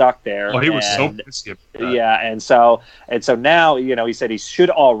got stuck there. Oh, he was so and- pissed. Yeah, and so now, he said he should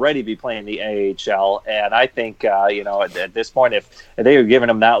already be playing the AHL, and I think at this point, if they were giving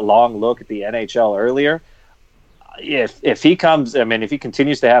him that long look at the NHL earlier, if he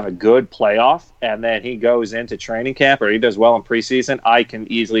continues to have a good playoff and then he goes into training camp or he does well in preseason, I can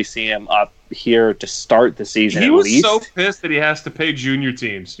easily see him up here to start the season. He at was least. so pissed that he has to pay junior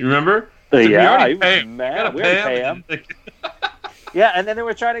teams. You remember? Yeah, he we was pay him. mad. We We gotta already pay him. Yeah, and then they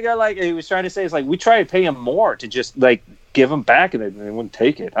were trying to go he was trying to say we tried to pay him more to just give him back, and they wouldn't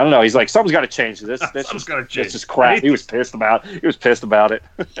take it. I don't know. He's like, something's got to change. This Something's gotta change. This is crap. He was pissed about it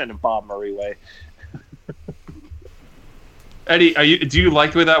in a Bob Murray way. Eddie, do you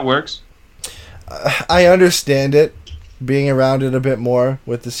like the way that works? I understand it, being around it a bit more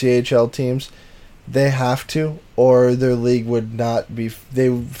with the CHL teams. They have to, or their league would not be. They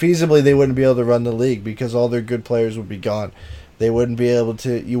wouldn't be able to run the league because all their good players would be gone. They wouldn't be able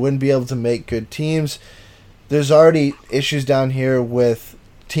to. You wouldn't be able to make good teams. There's already issues down here with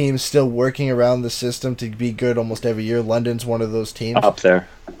teams still working around the system to be good almost every year. London's one of those teams Up there.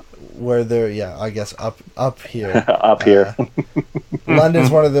 where they're I guess up here. Up here. London's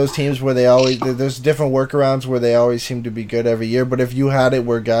one of those teams where there's different workarounds where they always seem to be good every year. But if you had it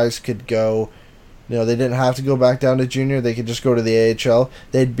where guys could go, they didn't have to go back down to junior. They could just go to the AHL.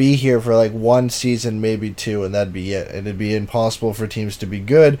 They'd be here for one season, maybe 2, and that'd be it. And it'd be impossible for teams to be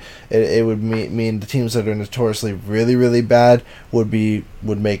good. It would mean the teams that are notoriously really, really bad would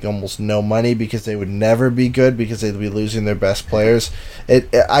make almost no money because they would never be good because they'd be losing their best players.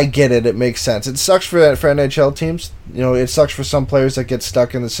 I get it. It makes sense. It sucks for NHL teams. It sucks for some players that get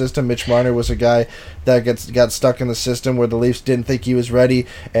stuck in the system. Mitch Marner was a guy that got stuck in the system where the Leafs didn't think he was ready,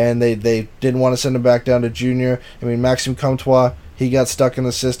 and they didn't want to send him back down to junior. I mean, Maxime Comtois, he got stuck in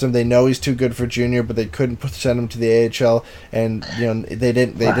the system. They know he's too good for junior, but they couldn't send him to the AHL, and they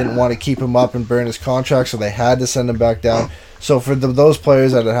didn't want to keep him up and burn his contract, so they had to send him back down. So for those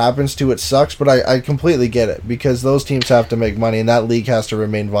players that it happens to, it sucks, but I completely get it because those teams have to make money, and that league has to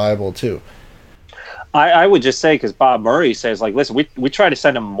remain viable too. I would just say, because Bob Murray says, listen, we try to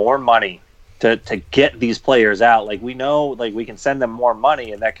send him more money to get these players out. We know, we can send them more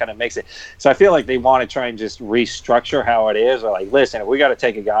money, and that kind of makes it. So I feel like they want to try and just restructure how it is. Or listen, if we got to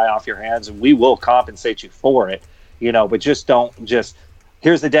take a guy off your hands, we will compensate you for it, but here's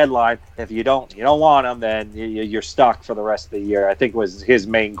the deadline. If you don't want him, then you're stuck for the rest of the year. I think was his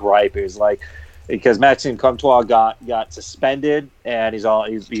main gripe is because Maxime Comtois got suspended, and he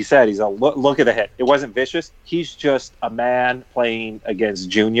said look at the hit. It wasn't vicious. He's just a man playing against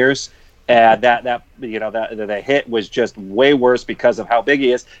juniors, and the hit was just way worse because of how big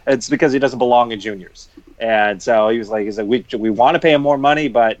he is. It's because he doesn't belong in juniors. And so he was like, we want to pay him more money,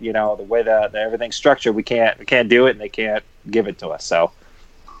 but the way that everything's structured, we can't do it, and they can't give it to us. So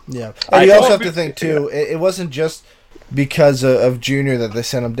yeah, and you also have to think too. It wasn't just because of Junior that they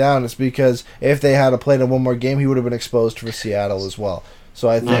sent him down. It's because if they had played him one more game, he would have been exposed for Seattle as well. So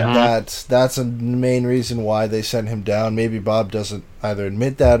I think that's a main reason why they sent him down. Maybe Bob doesn't either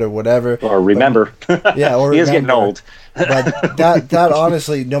admit that or whatever, or remember. Yeah, or he is getting old. But that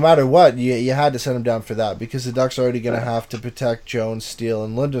honestly, no matter what, you had to send him down for that, because the Ducks are already going to have to protect Jones, Steele,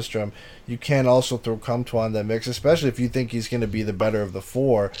 and Lindstrom. You can't also throw Comtois in that mix, especially if you think he's going to be the better of the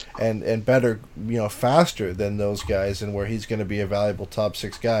four and better, faster than those guys, and where he's going to be a valuable top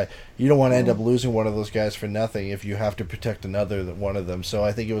six guy. You don't want to end up losing one of those guys for nothing if you have to protect another one of them. So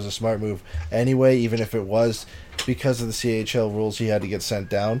I think it was a smart move anyway, even if it was because of the CHL rules he had to get sent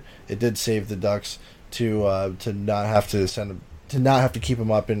down. It did save the Ducks to not have to keep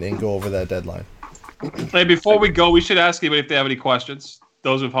him up and go over that deadline. Hey, before we go, we should ask anybody if they have any questions.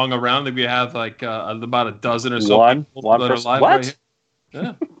 Those who've hung around, maybe we have like about a dozen or so. One person. What? Right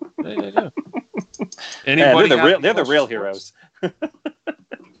here. Yeah. Anybody? They're the real heroes.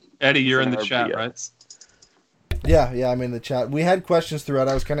 Eddie, you're in the chat, right? Yeah, I'm in the chat. We had questions throughout.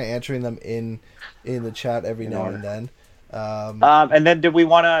 I was kind of answering them in the chat every now and then. And then did we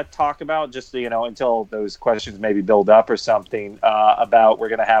want to talk about, just until those questions maybe build up or something, about we're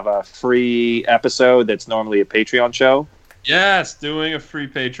going to have a free episode that's normally a Patreon show? Yes, doing a free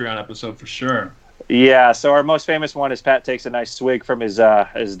Patreon episode for sure. Yeah, so our most famous one is Pat takes a nice swig from his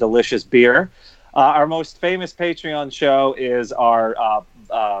delicious beer. Our most famous Patreon show is our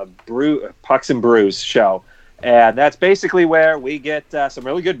Pucks and Brews show. And that's basically where we get some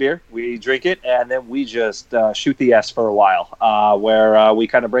really good beer. We drink it, and then we just shoot the S for a while, where we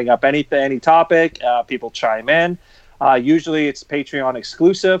kind of bring up any topic. People chime in. Usually it's Patreon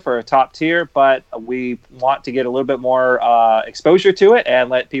exclusive for a top tier, but we want to get a little bit more exposure to it and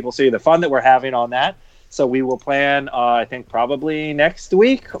let people see the fun that we're having on that. So we will plan, I think, probably next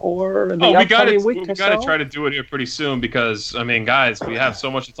week or the upcoming week. We got to try to do it here pretty soon because, guys, we have so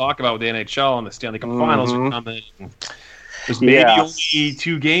much to talk about with the NHL and the Stanley Cup Finals are coming. There's maybe only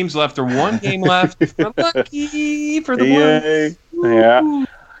 2 games left or 1 game left. We're lucky for the one. Yeah.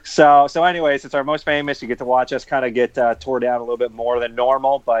 So anyways, it's our most famous. You get to watch us kind of get tore down a little bit more than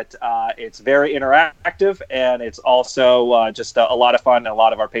normal, but it's very interactive, and it's also just a lot of fun, and a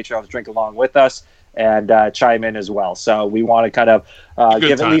lot of our Patreons drink along with us and chime in as well. So we want to kind of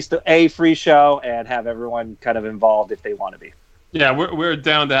give at least a free show and have everyone kind of involved if they want to be. Yeah, we're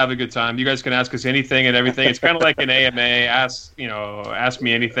down to have a good time. You guys can ask us anything and everything. It's kind of like an AMA. Ask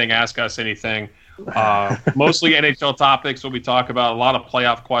me anything, ask us anything. Mostly NHL topics what we talk about, a lot of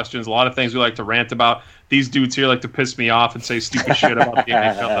playoff questions, a lot of things we like to rant about. These dudes here like to piss me off and say stupid shit about the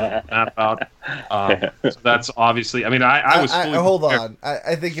NHL that I'm not about. So that's obviously, I was hold on.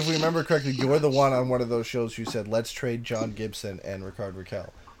 I think if we remember correctly, you were the one on one of those shows who said, let's trade John Gibson and Ricard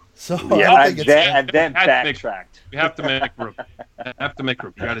Raquel. So yeah, and then backtracked. We have to make room. We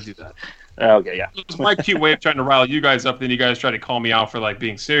got to do that. Okay, yeah. It was my cute way of trying to rile you guys up, then you guys try to call me out for like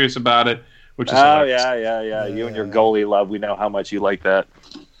being serious about it. Which is yeah. You and your goalie love. We know how much you like that.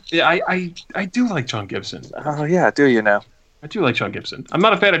 Yeah, I do like John Gibson. Oh yeah, do you now? I do like John Gibson. I'm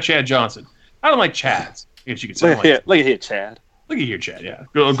not a fan of Chad Johnson. I don't like Chads. I guess you could say. Look at here, Chad. Look at here, Chad. Yeah,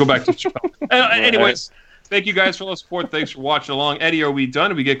 go back to the show. Anyways, thank you guys for all the support. Thanks for watching along. Eddie, are we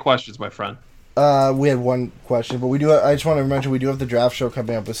done? Did we get questions, my friend? We had one question, but we do. I just want to mention we do have the draft show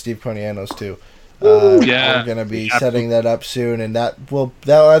coming up with Steve Konianos too. We're going to be setting that up soon, and that'll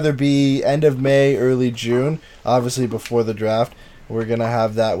either be end of May, early June, obviously before the draft. We're going to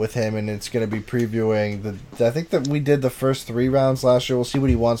have that with him, and it's going to be previewing I think that we did the first 3 rounds last year. We'll see what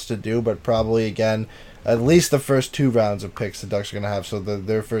he wants to do, but probably, again, at least the first 2 rounds of picks the Ducks are going to have. So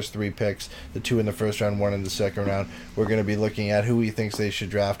their first 3 picks, the 2 in the first round, 1 in the second round, we're going to be looking at who he thinks they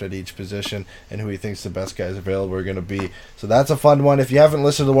should draft at each position and who he thinks the best guys available are going to be. So that's a fun one. If you haven't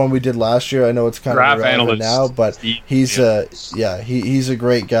listened to the one we did last year, I know it's kind of irrelevant now, but he's a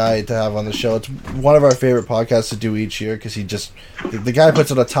great guy to have on the show. It's one of our favorite podcasts to do each year because the guy puts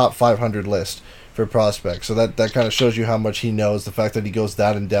on a top 500 list for prospects, so that kind of shows you how much he knows. The fact that he goes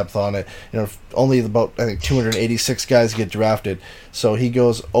that in depth on it, only about 286 guys get drafted, so he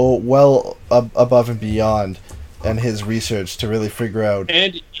goes well above and beyond in his research to really figure out.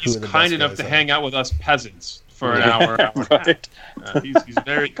 And he's kind enough to hang out with us peasants for an hour. Right. He's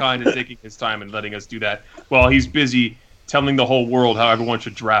very kind in taking his time and letting us do that while he's busy telling the whole world how everyone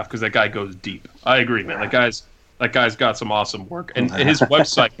should draft because that guy goes deep. I agree, man. That guy's got some awesome work. And his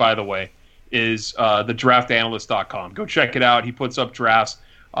website, by the way, is thedraftanalyst.com. Go check it out. He puts up drafts.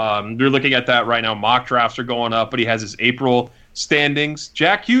 You're looking at that right now. Mock drafts are going up, but he has his April standings.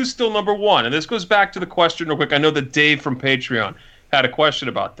 Jack Hughes still number one. And this goes back to the question real quick. I know that Dave from Patreon had a question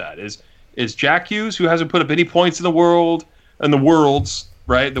about that. Is Jack Hughes, who hasn't put up any points in the world, and the worlds,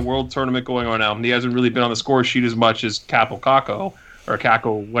 right? The world tournament going on now. And he hasn't really been on the score sheet as much as Capo Caco or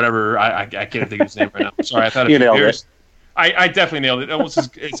Caco, whatever. I can't think of his name right now. I'm sorry. I thought you nailed it. I definitely nailed it.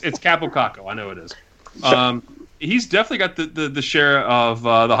 It's Capo Caco. I know it is. He's definitely got the share of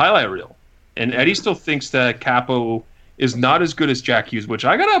the highlight reel. And Eddie still thinks that Capo is not as good as Jack Hughes, which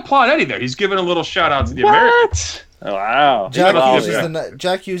I got to applaud Eddie there. He's giving a little shout out to the Americans. Oh, wow.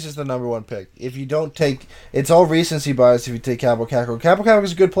 Jack Hughes is the number one pick. If you don't take, it's all recency bias if you take Capo Caco. Capo Caco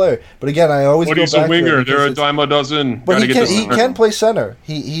is a good player, but again, I always go back to it. He's a winger. They're a dime a dozen. But he can play center.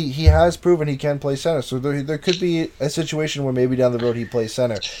 He has proven he can play center. So there could be a situation where maybe down the road he plays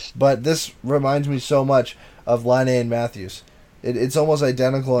center. But this reminds me so much of Line and Matthews. It's almost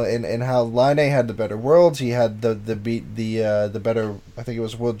identical in how Line had the better worlds. He had the better. I think it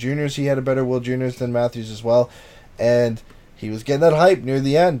was World Juniors. He had a better World Juniors than Matthews as well. And he was getting that hype near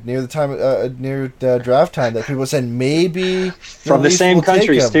the end, near the draft time, that people said maybe from the same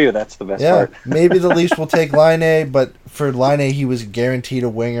countries too. That's the best part. Maybe the Leafs will take Laine, but for Laine, he was guaranteed a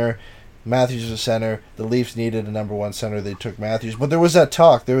winger. Matthews was center. The Leafs needed a number one center. They took Matthews, but there was that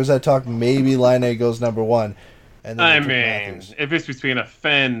talk. Maybe Laine goes number one. And then Matthews. If it's between a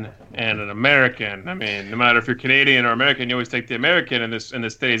Finn and an American, no matter if you're Canadian or American, you always take the American in this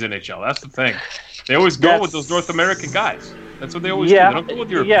today's NHL. That's the thing. They always go with those North American guys. That's what they always do. They don't go with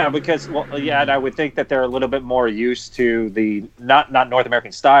Europe. Yeah, because and I would think that they're a little bit more used to the not North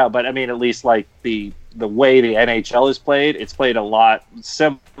American style, but at least like the way the NHL is played. It's played a lot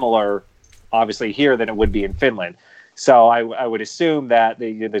similar, obviously, here than it would be in Finland. So I would assume that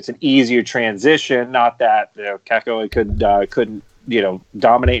it's an easier transition. Not that Caco couldn't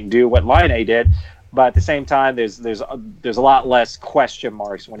dominate and do what Laine did, but at the same time, there's a lot less question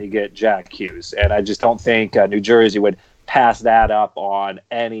marks when you get Jack Hughes, and I just don't think New Jersey would pass that up on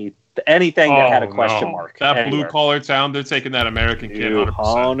anything that had a question mark. That blue collar town, they're taking that American kid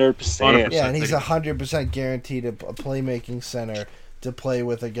 100%. Yeah, and he's 100% guaranteed a playmaking center to play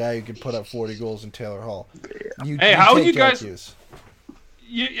with a guy who could put up 40 goals in Taylor Hall. How would you guys?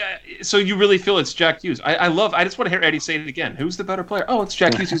 So you really feel it's Jack Hughes? I just want to hear Eddie say it again. Who's the better player? Oh, it's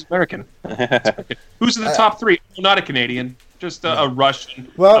Jack Hughes. He's American. Who's in the top three? Well, not a Canadian, just a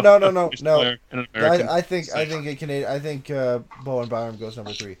Russian. Well, no. I think a Canadian. I think Bowen Byram goes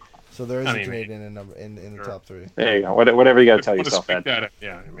number 3. So there is a Canadian in the top 3. There you go. Whatever you got to tell yourself.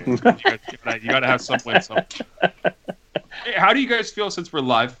 Yeah, you got to have some win. Hey, how do you guys feel since we're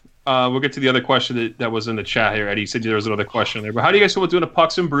live? We'll get to the other question that was in the chat here. Eddie, you said there was another question there. But how do you guys feel about doing a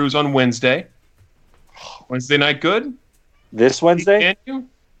Pucks and Brews on Wednesday? Wednesday night good? This Wednesday? Can you?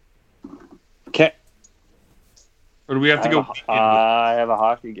 Can't. Or do we have to go? I have a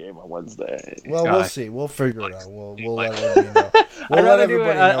hockey game on Wednesday. Well, we'll see. We'll figure it out. We'll let everybody know. I'd rather do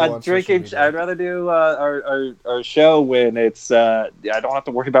a drinking. I'd rather do our show when it's. I don't have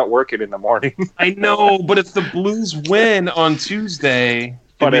to worry about working in the morning. I know, but if the Blues win on Tuesday,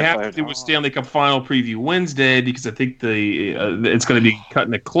 we have to do a Stanley Cup final preview Wednesday because I think it's going to be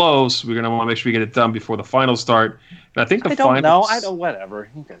cutting it close. We're going to want to make sure we get it done before the finals start. And I think the finals. I don't. Whatever.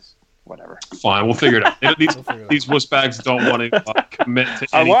 Whatever. Fine, we'll figure it out. These wussbags don't want to commit to anything.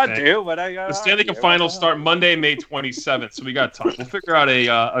 I want to, but the Stanley Cup finals start Monday, May 27th, so we got time. We'll figure out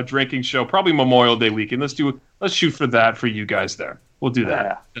a drinking show, probably Memorial Day weekend. Let's shoot for that for you guys there. We'll do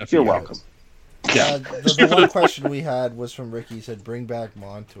that. Yeah, you're welcome. Yeah. The one question we had was from Ricky. He said, "Bring back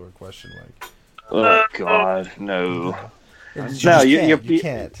Montour?" Question mark. Oh God, no. You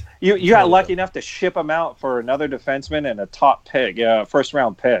can't. You got lucky enough to ship him out for another defenseman and a top pick, first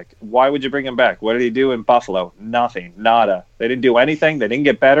round pick. Why would you bring him back? What did he do in Buffalo? Nothing, nada. They didn't do anything. They didn't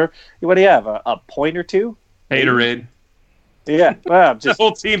get better. What do you have? A point or two? Haterade. Yeah, well, the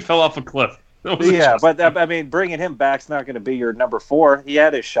whole team fell off a cliff. Yeah, but bringing him back's not going to be your number 4. He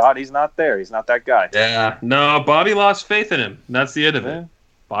had his shot. He's not there. He's not that guy. Yeah, no. Bobby lost faith in him. That's the end of it.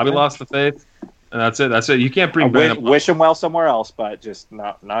 Bobby lost the faith. And that's it. You can't bring Brandon. Wish him well somewhere else, but just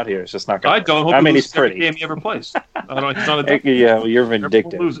not here. It's just not going. I don't hope he's pretty. Game he ever plays. I don't. He's not a yeah, you're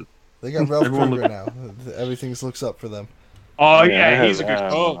vindictive. They got Ralph Kruger now. Everything looks up for them. Oh yeah, he's a good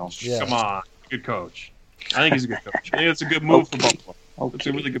coach. Yeah. Come on, good coach. I think he's a good coach. I think it's a good move for Buffalo. It's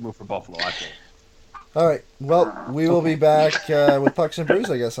a really good move for Buffalo. I think. All right. Well, we will be back with Pucks and Brews,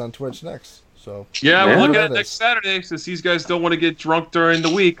 I guess, on Twitch next. So yeah, we're looking that at is. next Saturday since these guys don't want to get drunk during the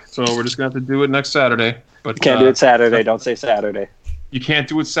week, so we're just gonna have to do it next Saturday. But Can't do it Saturday. Don't say Saturday. You can't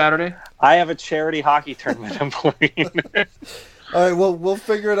do it Saturday? I have a charity hockey tournament I'm playing. All right. Well, we'll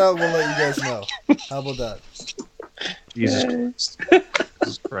figure it out. We'll let you guys know. How about that? Jesus Christ.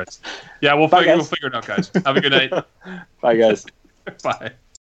 Jesus Christ. Yeah, we'll Bye, figure it out, guys. Have a good night. Bye, guys. Bye.